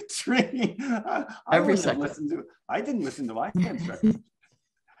 Unbelievable, Katrin. Every second. I didn't listen to my instructor.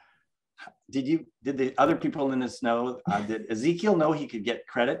 Did the other people in this know? Did Ezekiel know he could get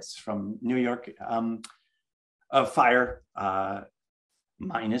credits from New York fire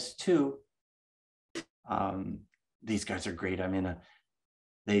 -2? These guys are great.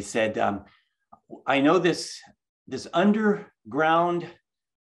 They said, I know this underground,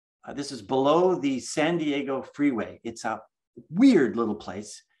 this is below the San Diego freeway. It's a weird little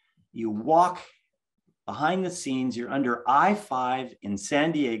place. You walk behind the scenes, you're under I-5 in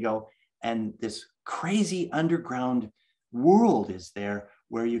San Diego, and this crazy underground world is there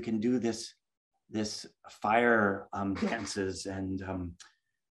where you can do this fire dances, and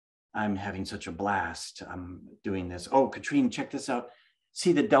I'm having such a blast doing this. Oh, Katrin, check this out.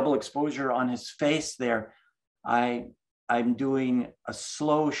 See the double exposure on his face there. I'm doing a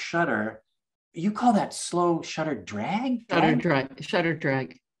slow shutter. You call that slow shutter drag? Shutter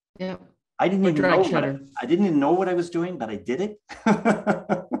drag. Yeah. I didn't even know what I was doing, but I did it.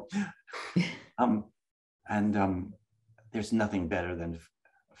 There's nothing better than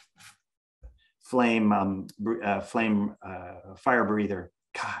fire breather.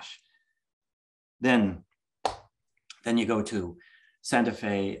 Gosh. Then you go to Santa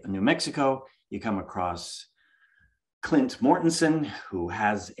Fe, New Mexico. You come across Clint Mortensen, who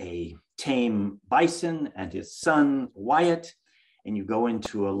has a tame bison, and his son, Wyatt. And you go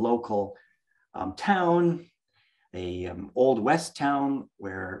into a local town, a Old West town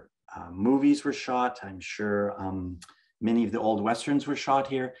where movies were shot. I'm sure many of the old Westerns were shot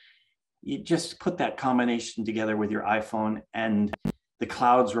here. You just put that combination together with your iPhone, and the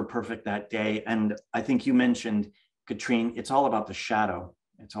clouds were perfect that day. And I think you mentioned, Katrin, it's all about the shadow.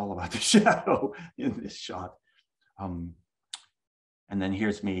 It's all about the shadow in this shot. And then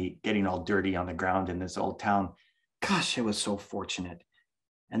here's me getting all dirty on the ground in this old town. Gosh, I was so fortunate.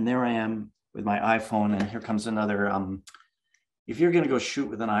 And there I am with my iPhone, and here comes another. If you're going to go shoot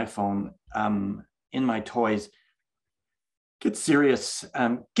with an iPhone, in my toys, get serious.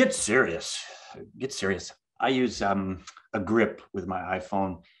 Get serious. I use a grip with my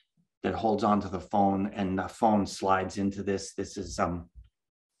iPhone that holds onto the phone, and the phone slides into this. This is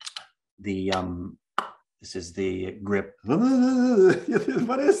the grip.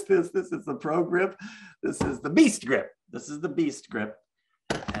 What is this? This is the Pro Grip. This is the Beast Grip.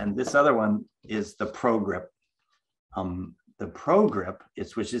 And this other one is the Pro Grip. The Pro Grip,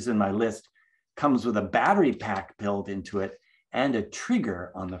 which is in my list, comes with a battery pack built into it and a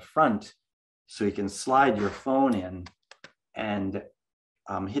trigger on the front, so you can slide your phone in and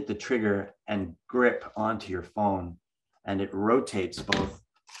hit the trigger and grip onto your phone, and it rotates both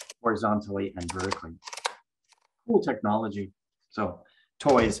horizontally and vertically. Cool technology. So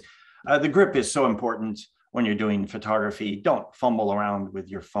toys. The grip is so important when you're doing photography. Don't fumble around with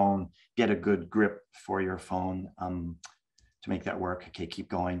your phone. Get a good grip for your phone to make that work. Okay, keep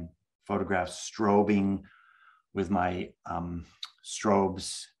going. Photographs, strobing with my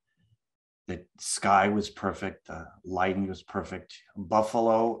strobes. The sky was perfect. The lighting was perfect.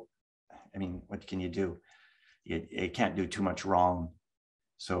 Buffalo, I mean, what can you do? You can't do too much wrong.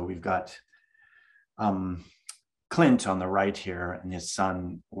 So we've got Clint on the right here, and his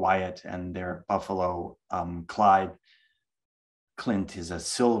son Wyatt, and their buffalo Clyde. Clint is a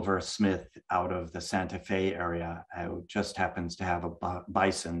silversmith out of the Santa Fe area who just happens to have a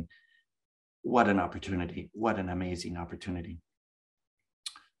bison. What an opportunity. What an amazing opportunity.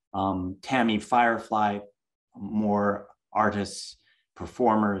 Tammy Firefly, more artists,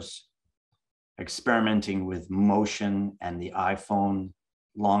 performers, experimenting with motion and the iPhone,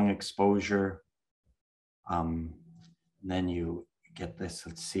 long exposure. Then you get this,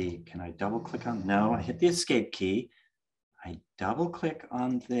 let's see, can I double click on? No, I hit the escape key. I double click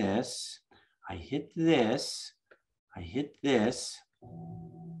on this. I hit this. I hit this.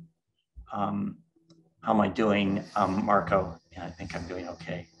 How am I doing, Marco? Yeah, I think I'm doing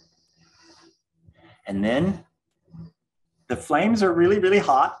okay. And then the flames are really, really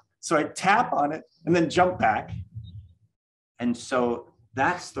hot. So I tap on it and then jump back. And so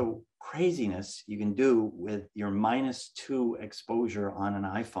that's the craziness you can do with your -2 exposure on an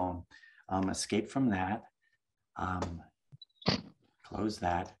iPhone. Escape from that. Close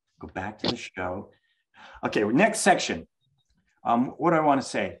that. Go back to the show. Okay, next section. What do I want to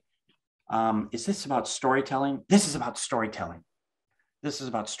say? Is this about storytelling? This is about storytelling. This is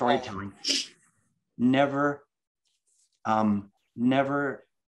about storytelling. Never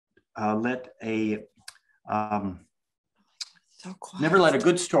let a never let a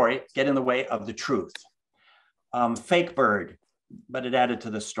good story get in the way of the truth. Fake bird, but it added to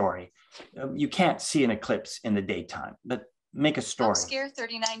the story. You can't see an eclipse in the daytime, but make a story. Scare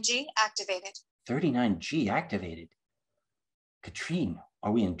 39G activated. 39G activated. Katrin,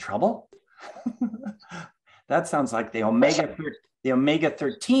 are we in trouble? That sounds like the Omega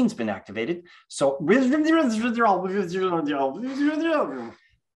 13's been activated. So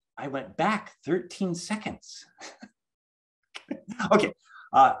I went back 13 seconds. Okay,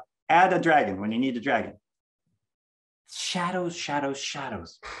 add a dragon when you need a dragon. Shadows, shadows,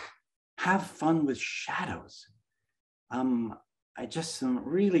 shadows. Have fun with shadows. I just some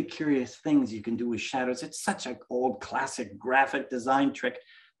really curious things you can do with shadows. It's such an old classic graphic design trick,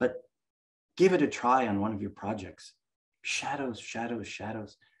 but give it a try on one of your projects. Shadows, shadows,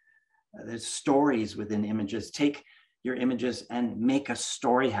 shadows. There's stories within images. Take your images and make a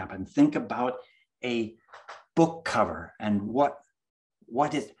story happen. Think about a book cover and what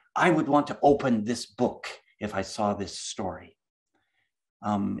is, I would want to open this book if I saw this story,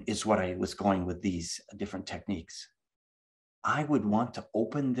 is what I was going with these different techniques. I would want to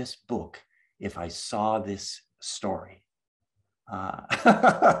open this book if I saw this story.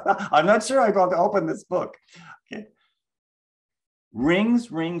 I'm not sure I'm going to open this book. Okay.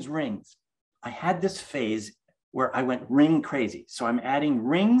 Rings, rings, rings. I had this phase where I went ring crazy. So I'm adding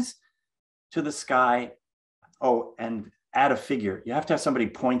rings to the sky. Oh, and add a figure. You have to have somebody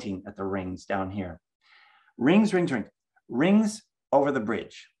pointing at the rings down here. Rings, rings, rings. Rings over the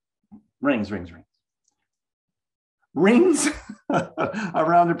bridge. Rings, rings, rings. Rings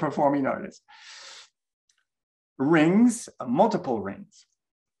around a performing artist. Rings, multiple rings.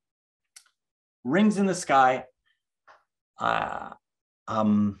 Rings in the sky.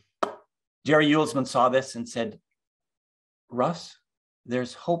 Jerry Uelsman saw this and said, Russ,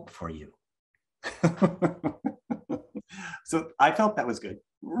 there's hope for you. So I felt that was good.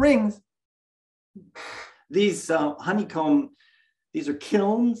 Rings. These honeycomb, these are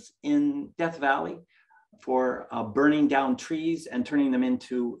kilns in Death Valley for burning down trees and turning them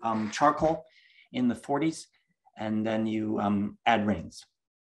into charcoal in the 40s. And then you add rings.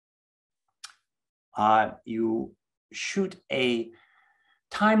 You shoot a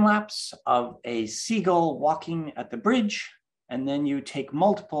time lapse of a seagull walking at the bridge, and then you take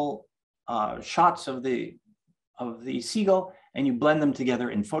multiple shots of the seagull and you blend them together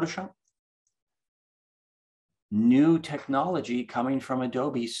in Photoshop. New technology coming from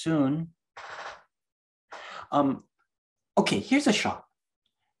Adobe soon. Okay, here's a shot.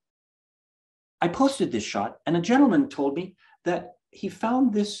 I posted this shot and a gentleman told me that he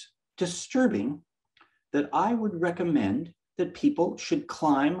found this disturbing, that I would recommend that people should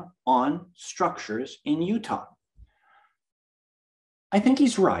climb on structures in Utah. I think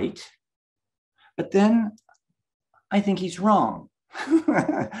he's right, but then I think he's wrong.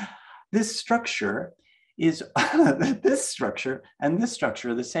 This structure is, this structure and this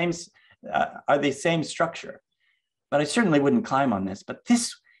structure are the same structure, but I certainly wouldn't climb on this, but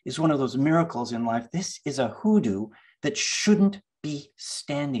this is one of those miracles in life. This is a hoodoo that shouldn't be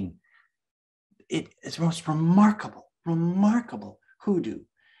standing. It is the most remarkable, remarkable hoodoo.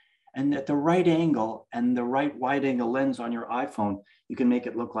 And at the right angle and the right wide angle lens on your iPhone, you can make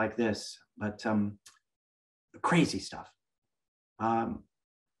it look like this, but crazy stuff.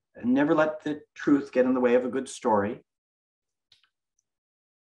 Never let the truth get in the way of a good story.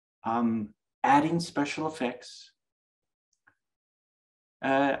 Adding special effects.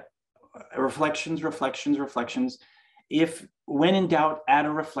 Reflections, reflections, reflections. If, when in doubt, add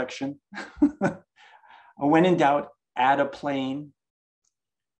a reflection. When in doubt, add a plane.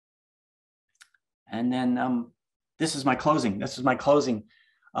 And then this is my closing. This is my closing.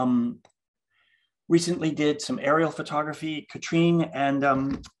 Recently did some aerial photography, Katrin, and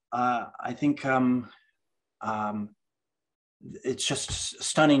I think it's just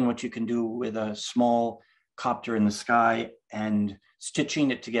stunning what you can do with a small helicopter in the sky and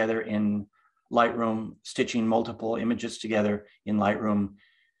stitching it together in Lightroom, stitching multiple images together in Lightroom.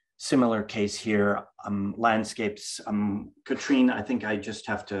 Similar case here, landscapes. Katrin, I think I just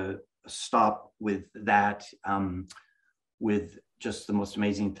have to stop with that, with just the most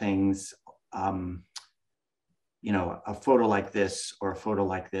amazing things. You know, a photo like this or a photo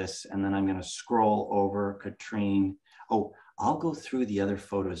like this, and then I'm going to scroll over Katrin. Oh, I'll go through the other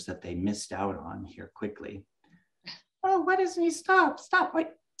photos that they missed out on here quickly. Oh, why doesn't he stop? Stop, wait.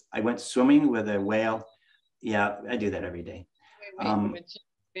 I went swimming with a whale. Yeah, I do that every day.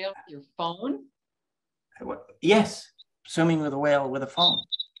 Your phone? Yes, swimming with a whale with a phone.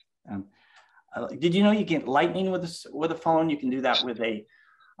 Did you know you get lightning with a phone? You can do that with a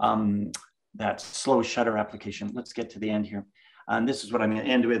that slow shutter application. Let's get to the end here. And this is what I'm going to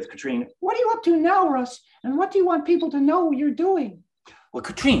end with, Katrin. What are you up to now, Russ? And what do you want people to know you're doing? Well,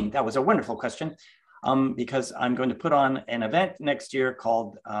 Katrin, that was a wonderful question. Because I'm going to put on an event next year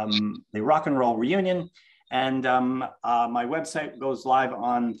called the Rock and Roll Reunion. And my website goes live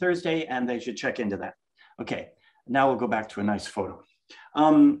on Thursday, and they should check into that. Okay, now we'll go back to a nice photo.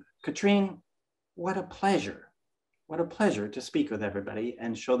 Katrin, what a pleasure. What a pleasure to speak with everybody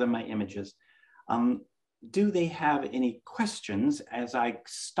and show them my images. Do they have any questions as I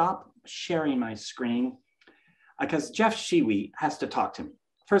stop sharing my screen? Because Jeff Shiwi has to talk to me.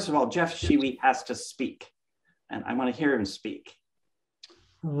 First of all, Jeff Shiwi has to speak, and I want to hear him speak.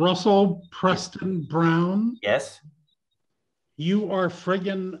 Russell Preston Brown. Yes. You are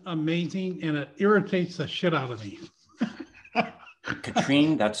friggin' amazing, and it irritates the shit out of me.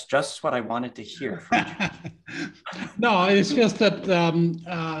 Katrin, that's just what I wanted to hear from you. No, it's just that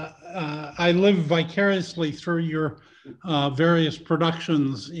I live vicariously through your various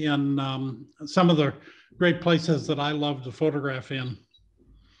productions in some of the great places that I love to photograph in.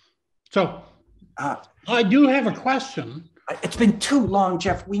 So I do have a question. It's been too long,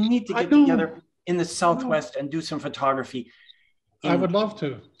 Jeff. We need to get together in the Southwest and do some photography. I would love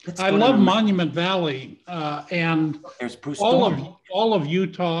to. I love Monument Valley and there's Bruce all of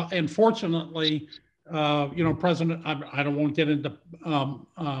Utah. And fortunately, you know, President, I don't want to get into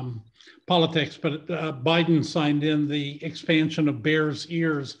politics, but Biden signed in the expansion of Bears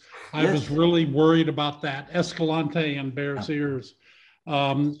Ears. I was really worried about that, Escalante and Bears Ears.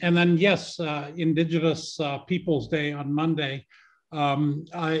 And then, yes, Indigenous Peoples Day on Monday.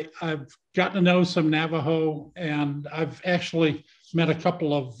 I've gotten to know some Navajo, and I've actually met a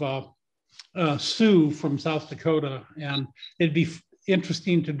couple of Sioux from South Dakota, and it'd be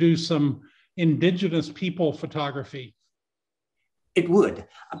interesting to do some Indigenous people photography. It would,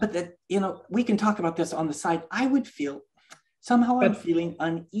 but that, you know, we can talk about this on the side. I would feel somehow I'm feeling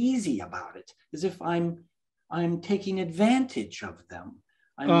uneasy about it, as if I'm taking advantage of them.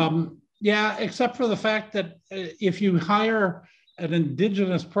 Yeah, except for the fact that if you hire an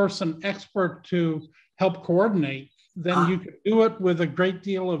Indigenous person expert to help coordinate, then you can do it with a great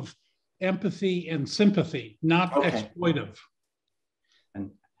deal of empathy and sympathy, not exploitive.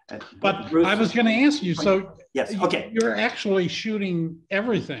 But Bruce, I was going to ask you, so yes, okay, you're actually shooting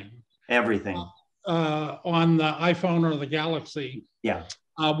everything. Everything. On the iPhone or the Galaxy. Yeah.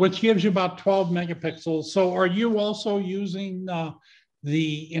 Which gives you about 12 megapixels. So are you also using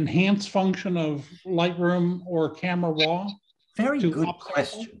the enhance function of Lightroom or Camera Raw? Very good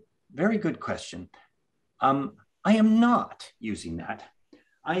question. Very good question. I am not using that.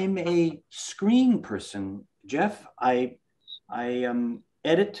 I am a screen person, Jeff. I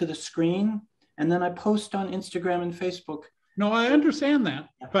edit to the screen, and then I post on Instagram and Facebook. No, I understand that,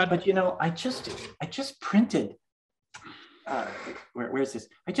 but you know, I just printed. Where's this?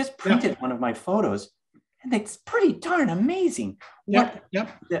 I just printed one of my photos, and it's pretty darn amazing what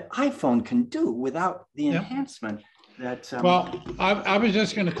the iPhone can do without the enhancement. That well, I was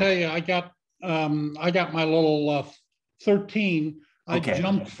just going to tell you, I got my little 13. I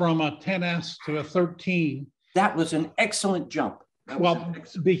jumped from a 10S to a 13. That was an excellent jump.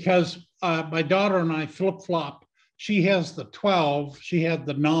 Because my daughter and I flip-flop. She has the 12, she had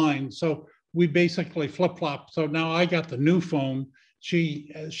the 9. So we basically flip-flop. So now I got the new phone.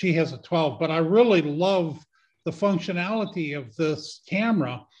 She has a 12, but I really love the functionality of this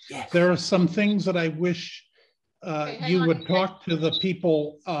camera. Yes. There are some things that I wish you would talk to the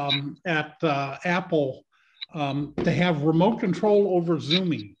people at Apple to have remote control over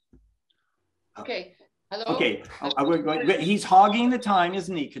zooming. Okay. Hello? Okay. He's hogging the time,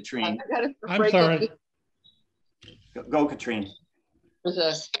 isn't he, Katrin? I'm sorry. Go, Katrin.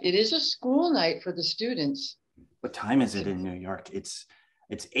 It is a school night for the students. What time is it in New York? It's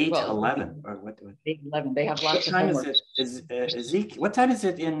 8:11 or what? 8:11. They have lots of homework. What time is it? Zeke, what time is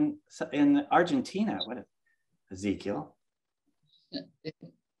it in Argentina? What? Ezekiel.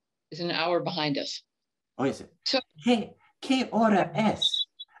 It's an hour behind us. Oh, is it? So, ¿Qué hora es,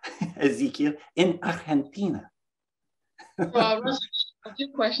 Ezekiel, in Argentina? Russ, a few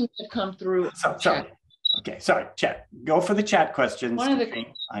questions have come through. Sorry. Okay, sorry, chat. Go for the chat questions. One of the,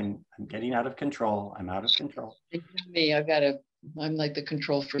 I'm getting out of control. I'm out of control. Me, I'm like the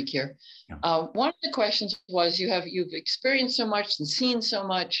control freak here. Yeah. One of the questions was you've experienced so much and seen so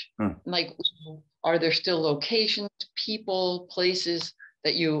much. Like, are there still locations, people, places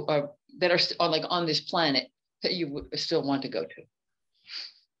that you are that are like on this planet that you still want to go to?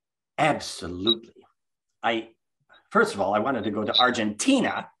 Absolutely. First of all, I wanted to go to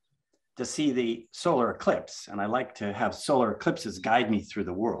Argentina to see the solar eclipse, and I like to have solar eclipses guide me through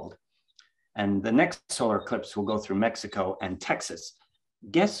the world. And the next solar eclipse will go through Mexico and Texas.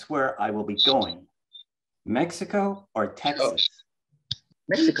 Guess where I will be going? Mexico or Texas?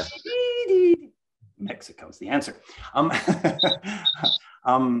 Mexico. Mexico's the answer.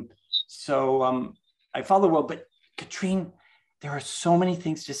 I follow the world, but Katrin, there are so many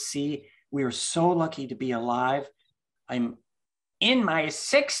things to see. We are so lucky to be alive. I'm in my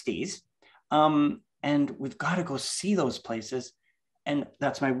 60s, and we've got to go see those places. And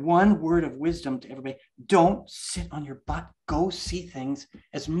that's my one word of wisdom to everybody. Don't sit on your butt. Go see things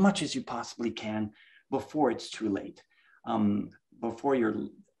as much as you possibly can before it's too late. Before your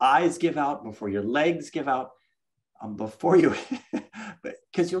eyes give out, before your legs give out, before you,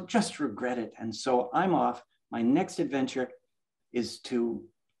 because you'll just regret it. And so I'm off. My next adventure is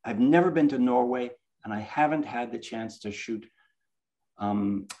I've never been to Norway, and I haven't had the chance to shoot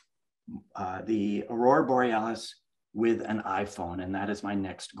the Aurora Borealis with an iPhone, and that is my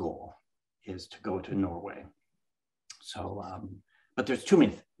next goal, is to go to Norway. So, but there's too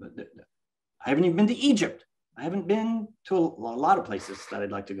many. I haven't even been to Egypt. I haven't been to a lot of places that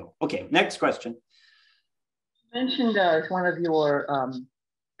I'd like to go. Okay, next question. You mentioned as one of your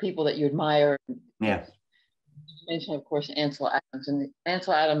people that you admire. Yeah. You mentioned, of course, Ansel Adams. And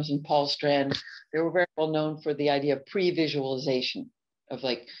Ansel Adams and Paul Strand, they were very well known for the idea of pre-visualization, of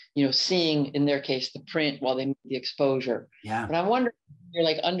like, seeing, in their case, the print while they make the exposure. Yeah. But I wonder, you're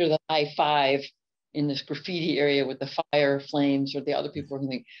like under the high five in this graffiti area with the fire flames, or the other people are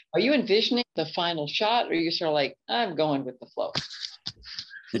thinking, are you envisioning the final shot, or are you sort of like, I'm going with the flow?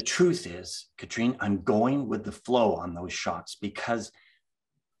 The truth is, Katrin, I'm going with the flow on those shots, because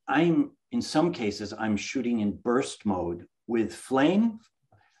in some cases, I'm shooting in burst mode with flames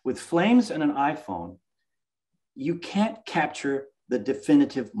and an iPhone. You can't capture the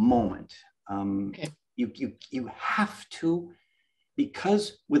definitive moment. Okay. You have to,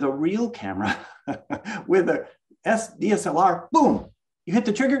 because with a real camera, with a DSLR, boom, you hit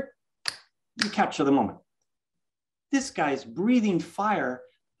the trigger, you capture the moment. This guy's breathing fire.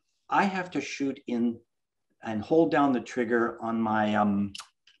 I have to shoot in and hold down the trigger on my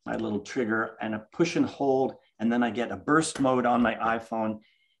my little trigger, and a push and hold, and then I get a burst mode on my iPhone.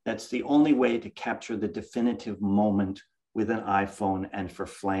 That's the only way to capture the definitive moment with an iPhone, and for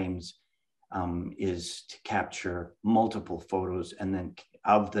flames is to capture multiple photos, and then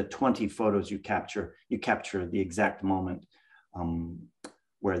of the 20 photos you capture the exact moment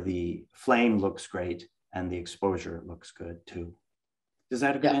where the flame looks great and the exposure looks good too. Is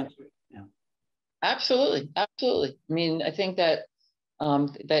that a good answer? Yeah. Absolutely, absolutely. I mean, I think that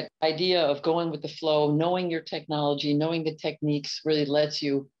that idea of going with the flow, knowing your technology, knowing the techniques, really lets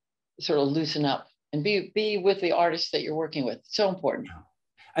you sort of loosen up and be with the artists that you're working with. So important.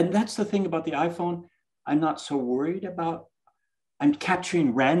 And that's the thing about the iPhone. I'm not so worried about. I'm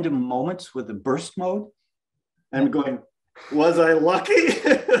capturing random moments with the burst mode. I'm going, was I lucky?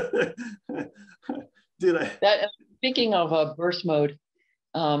 Did I? Speaking of burst mode,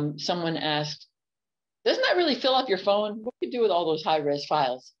 someone asked, doesn't that really fill up your phone? What do you do with all those high-res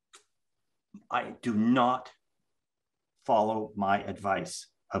files? I do not follow my advice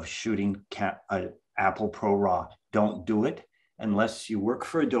of shooting Apple Pro RAW. Don't do it unless you work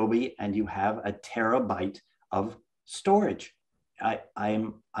for Adobe and you have a terabyte of storage.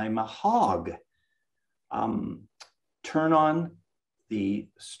 I'm a hog. Turn on the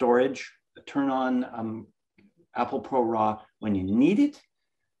storage, turn on Apple Pro RAW when you need it,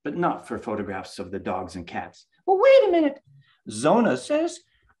 but not for photographs of the dogs and cats. Well, wait a minute. Zona says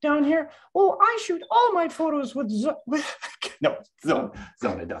down here, oh, I shoot all my photos with no,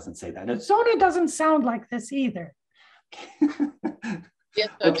 Zona doesn't say that. Zona doesn't sound like this either. Yes,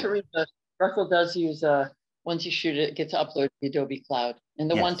 Teresa, Russell does use, once you shoot it, it gets uploaded to the Adobe Cloud. And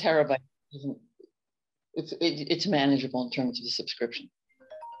the 1 terabyte, it's manageable in terms of the subscription.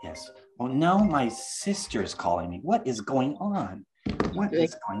 Yes. Well, now my sister's calling me. What is going on? What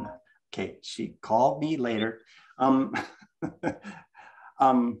is going on? Okay, she called me later.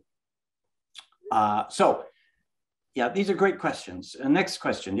 So, yeah, these are great questions. Next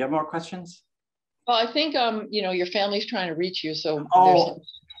question. Do you have more questions? Well, I think your family's trying to reach you, so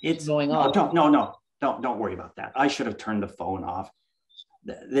it's going on. Don't worry about that. I should have turned the phone off.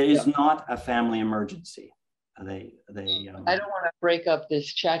 There is not a family emergency. I don't want to break up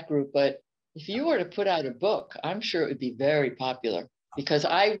this chat group, but if you were to put out a book, I'm sure it would be very popular, because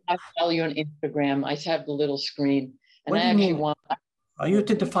I follow you on Instagram. I have the little screen, and I actually want. You have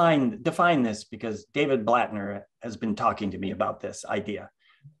to define this, because David Blattner has been talking to me about this idea.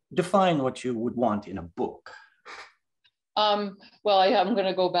 Define what you would want in a book. Well, I'm going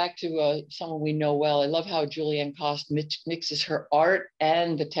to go back to someone we know well. I love how Julianne Cost mixes her art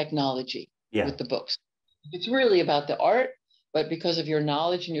and the technology with the books. It's really about the art, but because of your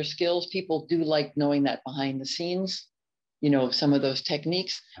knowledge and your skills, people do like knowing that behind the scenes, some of those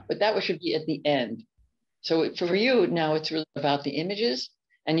techniques, but that should be at the end. So for you now, it's really about the images,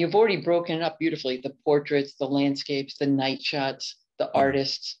 and you've already broken it up beautifully. The portraits, the landscapes, the night shots, the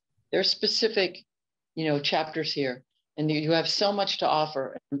artists. There's specific, chapters here, and you have so much to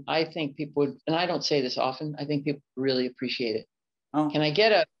offer. And I think people would, and I don't say this often, I think people really appreciate it. Oh. Can I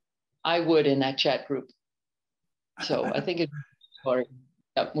get I would in that chat group. So I think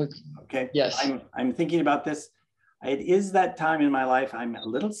okay. Yes. I'm thinking about this. It is that time in my life. I'm a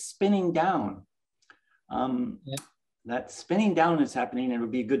little spinning down. That spinning down is happening, and it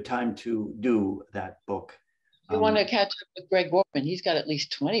would be a good time to do that book. You want to catch up with Greg Workman? He's got at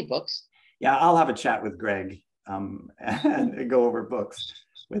least 20 books. Yeah, I'll have a chat with Greg and go over books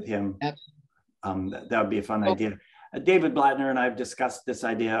with him. That would be a fun idea. David Blattner and I have discussed this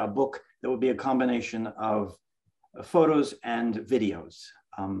idea, a book that would be a combination of photos and videos.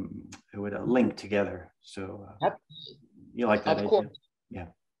 It would link together. So you like that idea? Course. Yeah.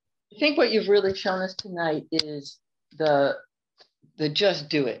 I think what you've really shown us tonight is the just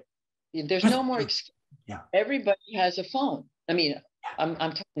do it. There's no more excuse. Yeah. Everybody has a phone. I mean, I'm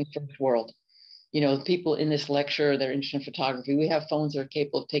talking first world. People in this lecture, they're interested in photography. We have phones that are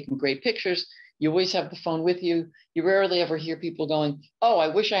capable of taking great pictures. You always have the phone with you. You rarely ever hear people going, "Oh, I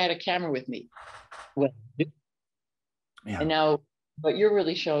wish I had a camera with me." Well, and now what you're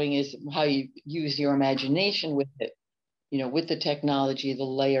really showing is how you use your imagination with it. With the technology, the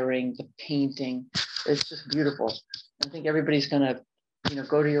layering, the painting. It's just beautiful. I think everybody's going to,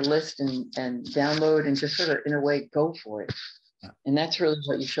 go to your list and download and just sort of, in a way, go for it. Yeah. And that's really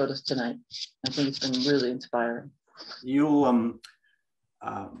what you showed us tonight. I think it's been really inspiring. You'll,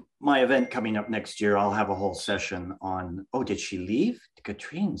 my event coming up next year, I'll have a whole session on, did she leave?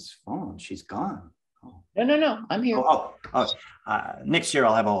 Katrine's phone, she's gone. Oh. No, I'm here. Next year,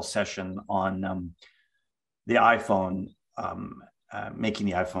 I'll have a whole session on the iPhone, making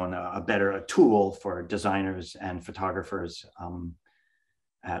the iPhone a better tool for designers and photographers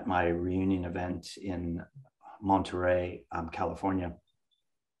at my reunion event in Monterey, California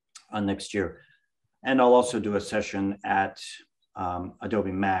next year. And I'll also do a session at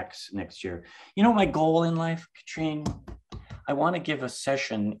Adobe Max next year. My goal in life, Katrine? I want to give a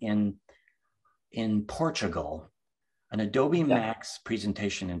session in Portugal, an Adobe Max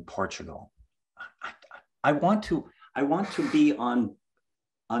presentation in Portugal. I want to be on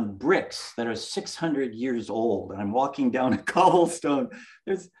bricks that are 600 years old, and I'm walking down a cobblestone.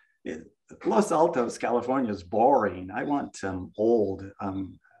 Los Altos, California is boring. I want old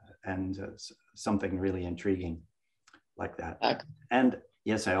and something really intriguing like that. Okay. And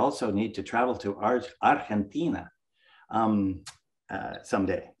yes, I also need to travel to Argentina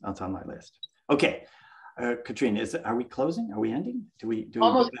someday. That's on my list. Okay. Katrine, are we closing? Are we ending? Do we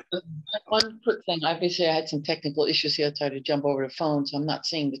almost one quick thing? Obviously, I had some technical issues here. I tried to jump over the phone, so I'm not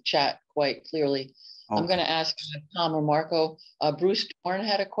seeing the chat quite clearly. Okay. I'm going to ask Tom or Marco. Bruce Dorn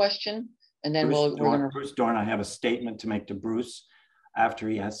had a question, and then Bruce Dorn, I have a statement to make to Bruce after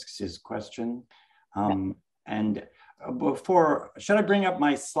he asks his question. And before, should I bring up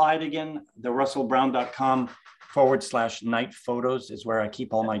my slide again? The russellbrown.com/night photos is where I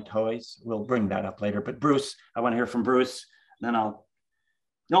keep all my toys. We'll bring that up later. But Bruce, I want to hear from Bruce. Then I'm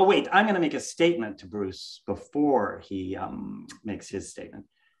going to make a statement to Bruce before he makes his statement.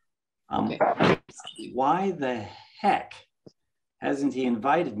 Okay. Why the heck hasn't he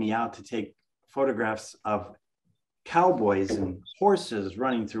invited me out to take photographs of cowboys and horses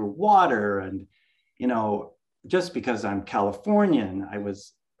running through water? And, just because I'm Californian, I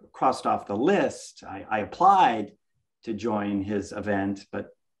was crossed off the list. I applied to join his event, but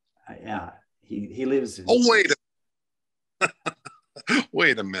he lives in...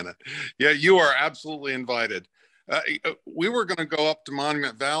 Wait a minute. Yeah, you are absolutely invited. We were going to go up to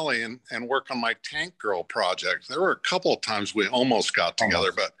Monument Valley and work on my Tank Girl project. There were a couple of times we almost got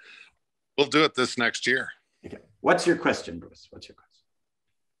together, but we'll do it this next year. Okay. What's your question, Bruce? What's your question?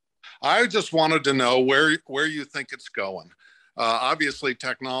 I just wanted to know where you think it's going. Obviously,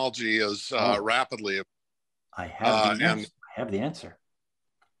 technology is rapidly. I have the answer.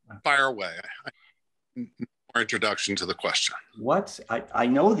 Fire away. More introduction to the question. I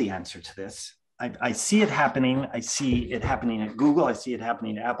know the answer to this. I see it happening. I see it happening at Google. I see it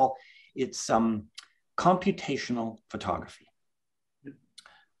happening at Apple. It's computational photography.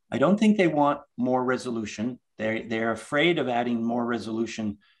 I don't think they want more resolution. They're afraid of adding more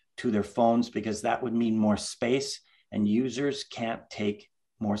resolution to their phones because that would mean more space, and users can't take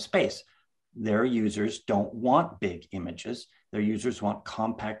more space. Their users don't want big images. Their users want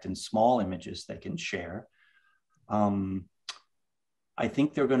compact and small images they can share. I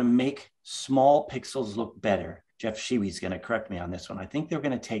think they're going to make small pixels look better. Jeff Sheewy's going to correct me on this one. I think they're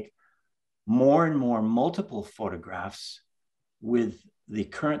going to take more and more multiple photographs with the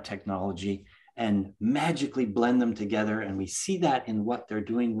current technology and magically blend them together. And we see that in what they're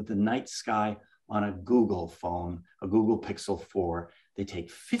doing with the night sky on a Google phone, a Google Pixel 4. They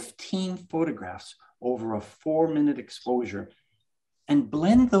take 15 photographs over a 4-minute exposure and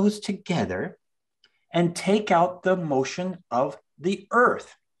blend those together and take out the motion of the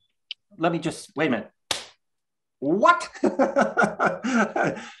Earth. Let me just, wait a minute. What?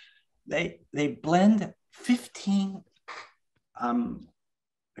 They blend 15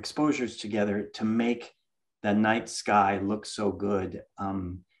 exposures together to make the night sky look so good.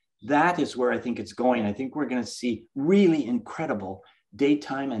 That is where I think it's going. I think we're going to see really incredible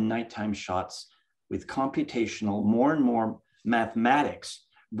daytime and nighttime shots with computational, more and more mathematics,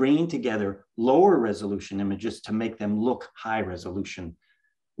 bringing together lower resolution images to make them look high resolution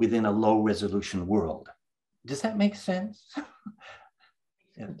within a low resolution world. Does that make sense?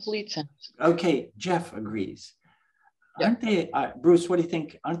 Complete sense. Okay, Jeff agrees. Yeah. Aren't they, Bruce, what do you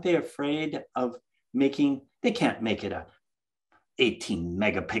think? Aren't they afraid of making, they can't make it a 18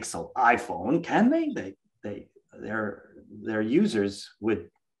 megapixel iPhone, can they? Their users would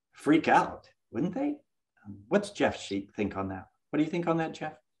freak out, wouldn't they? What's Jeff think on that? What do you think on that,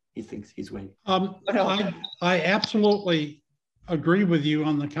 Jeff? He thinks he's waiting. I absolutely agree with you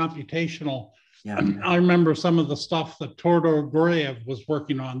on the computational. Yeah. I remember some of the stuff that Todor Goreev was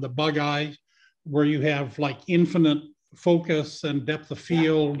working on, the bug eye, where you have like infinite focus and depth of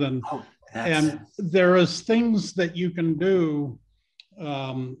field. And, and there is things that you can do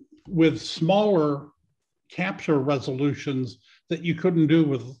with smaller capture resolutions that you couldn't do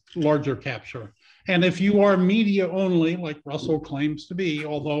with larger capture. And if you are media only, like Russell claims to be,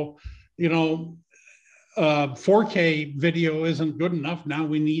 although, you know, 4K video isn't good enough. Now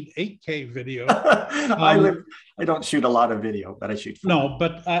we need 8K video. I don't shoot a lot of video, but I shoot 4K. No,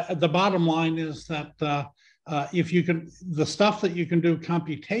 but the bottom line is that if you can, the stuff that you can do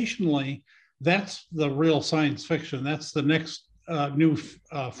computationally, that's the real science fiction. That's the next new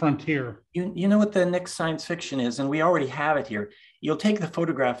frontier. You know what the next science fiction is, and we already have it here. You'll take the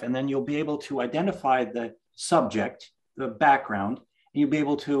photograph and then you'll be able to identify the subject, the background, and you'll be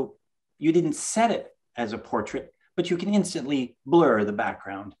able to, you didn't set it as a portrait, but you can instantly blur the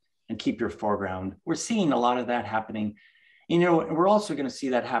background and keep your foreground. We're seeing a lot of that happening. You know, we're also going to see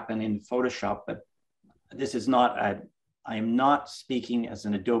that happen in Photoshop, but this is not, I am not speaking as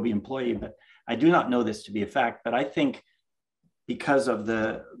an Adobe employee, but I do not know this to be a fact, but I think because of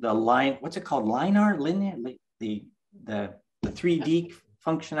the line, what's it called? Line art, linear, the 3D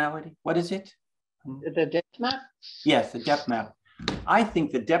functionality. What is it? The depth map? Yes, the depth map. I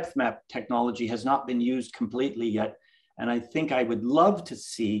think the depth map technology has not been used completely yet. And I think I would love to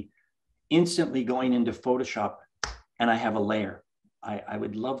see instantly going into Photoshop and I have a layer. I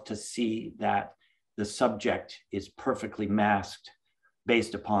would love to see that the subject is perfectly masked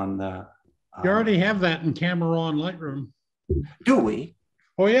based upon the... You already have that in Camera Raw and Lightroom. Do we?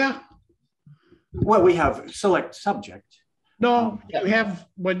 Oh, yeah. Well, we have select subject. No, you have,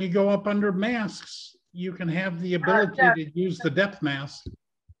 when you go up under masks, you can have the ability to use the depth mask.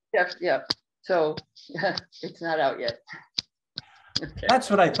 Yes, yeah. So it's not out yet. Okay. That's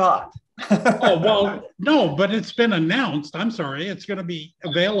what I thought. Oh, well, no, but it's been announced. I'm sorry. It's going to be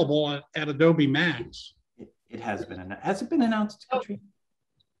available at Adobe Max. It has been announced. Has it been announced, Katrin?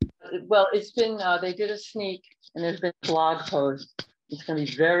 Well, it's been, they did a sneak and there's been a blog post. It's going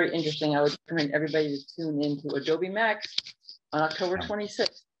to be very interesting. I would recommend everybody to tune into Adobe Max on October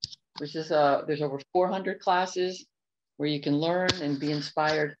 26th, which is, there's over 400 classes where you can learn and be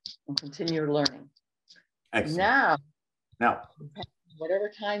inspired and continue learning. Excellent. Now,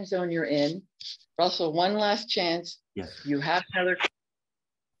 whatever time zone you're in. Russell, one last chance. Yes. You have another.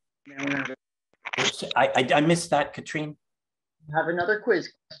 I missed that, Katrin. Have another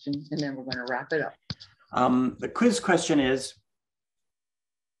quiz question, and then we're going to wrap it up. The quiz question is,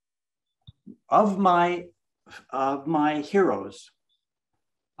 of my heroes,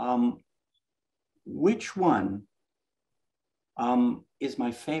 which one is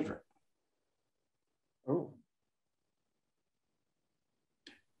my favorite? Oh.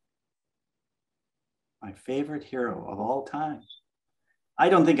 My favorite hero of all time. I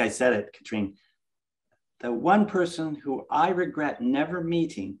don't think I said it, Katrin. The one person who I regret never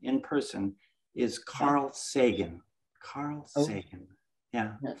meeting in person is Carl Sagan. Carl Sagan.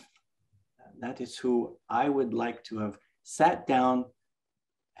 Yeah. That is who I would like to have sat down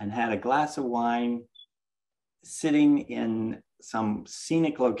and had a glass of wine sitting in some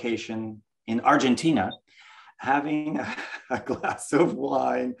scenic location in Argentina, having a glass of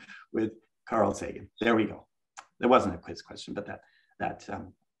wine with Carl Sagan. There we go. There wasn't a quiz question, but that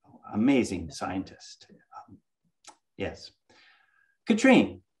amazing scientist. Yes.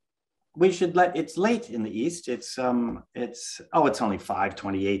 Katrin, we should it's late in the East. It's only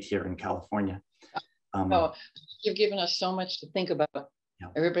 5:28 here in California. You've given us so much to think about. Yeah.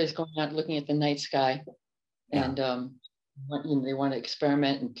 Everybody's going out looking at the night sky, and they want to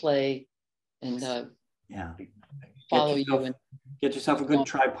experiment and play, and follow you. And get yourself a good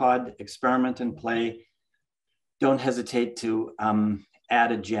tripod, experiment and play. Don't hesitate to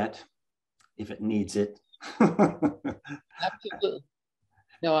add a jet if it needs it. Absolutely.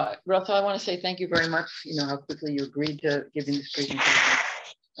 No, Russell, I want to say thank you very much. You know how quickly you agreed to giving this presentation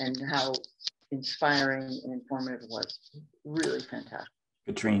and how inspiring and informative it was. Really fantastic.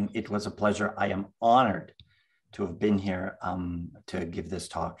 Katrin, it was a pleasure. I am honored to have been here to give this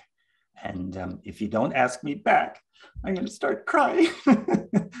talk. And if you don't ask me back, I'm going to start crying.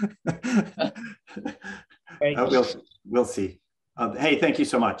 We'll see. Hey, thank you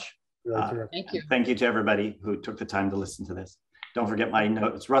so much. Thank you. Thank you to everybody who took the time to listen to this. Don't forget my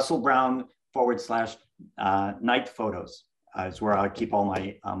notes. Russell Brown /night photos is where I keep all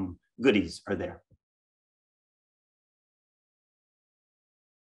my goodies are there.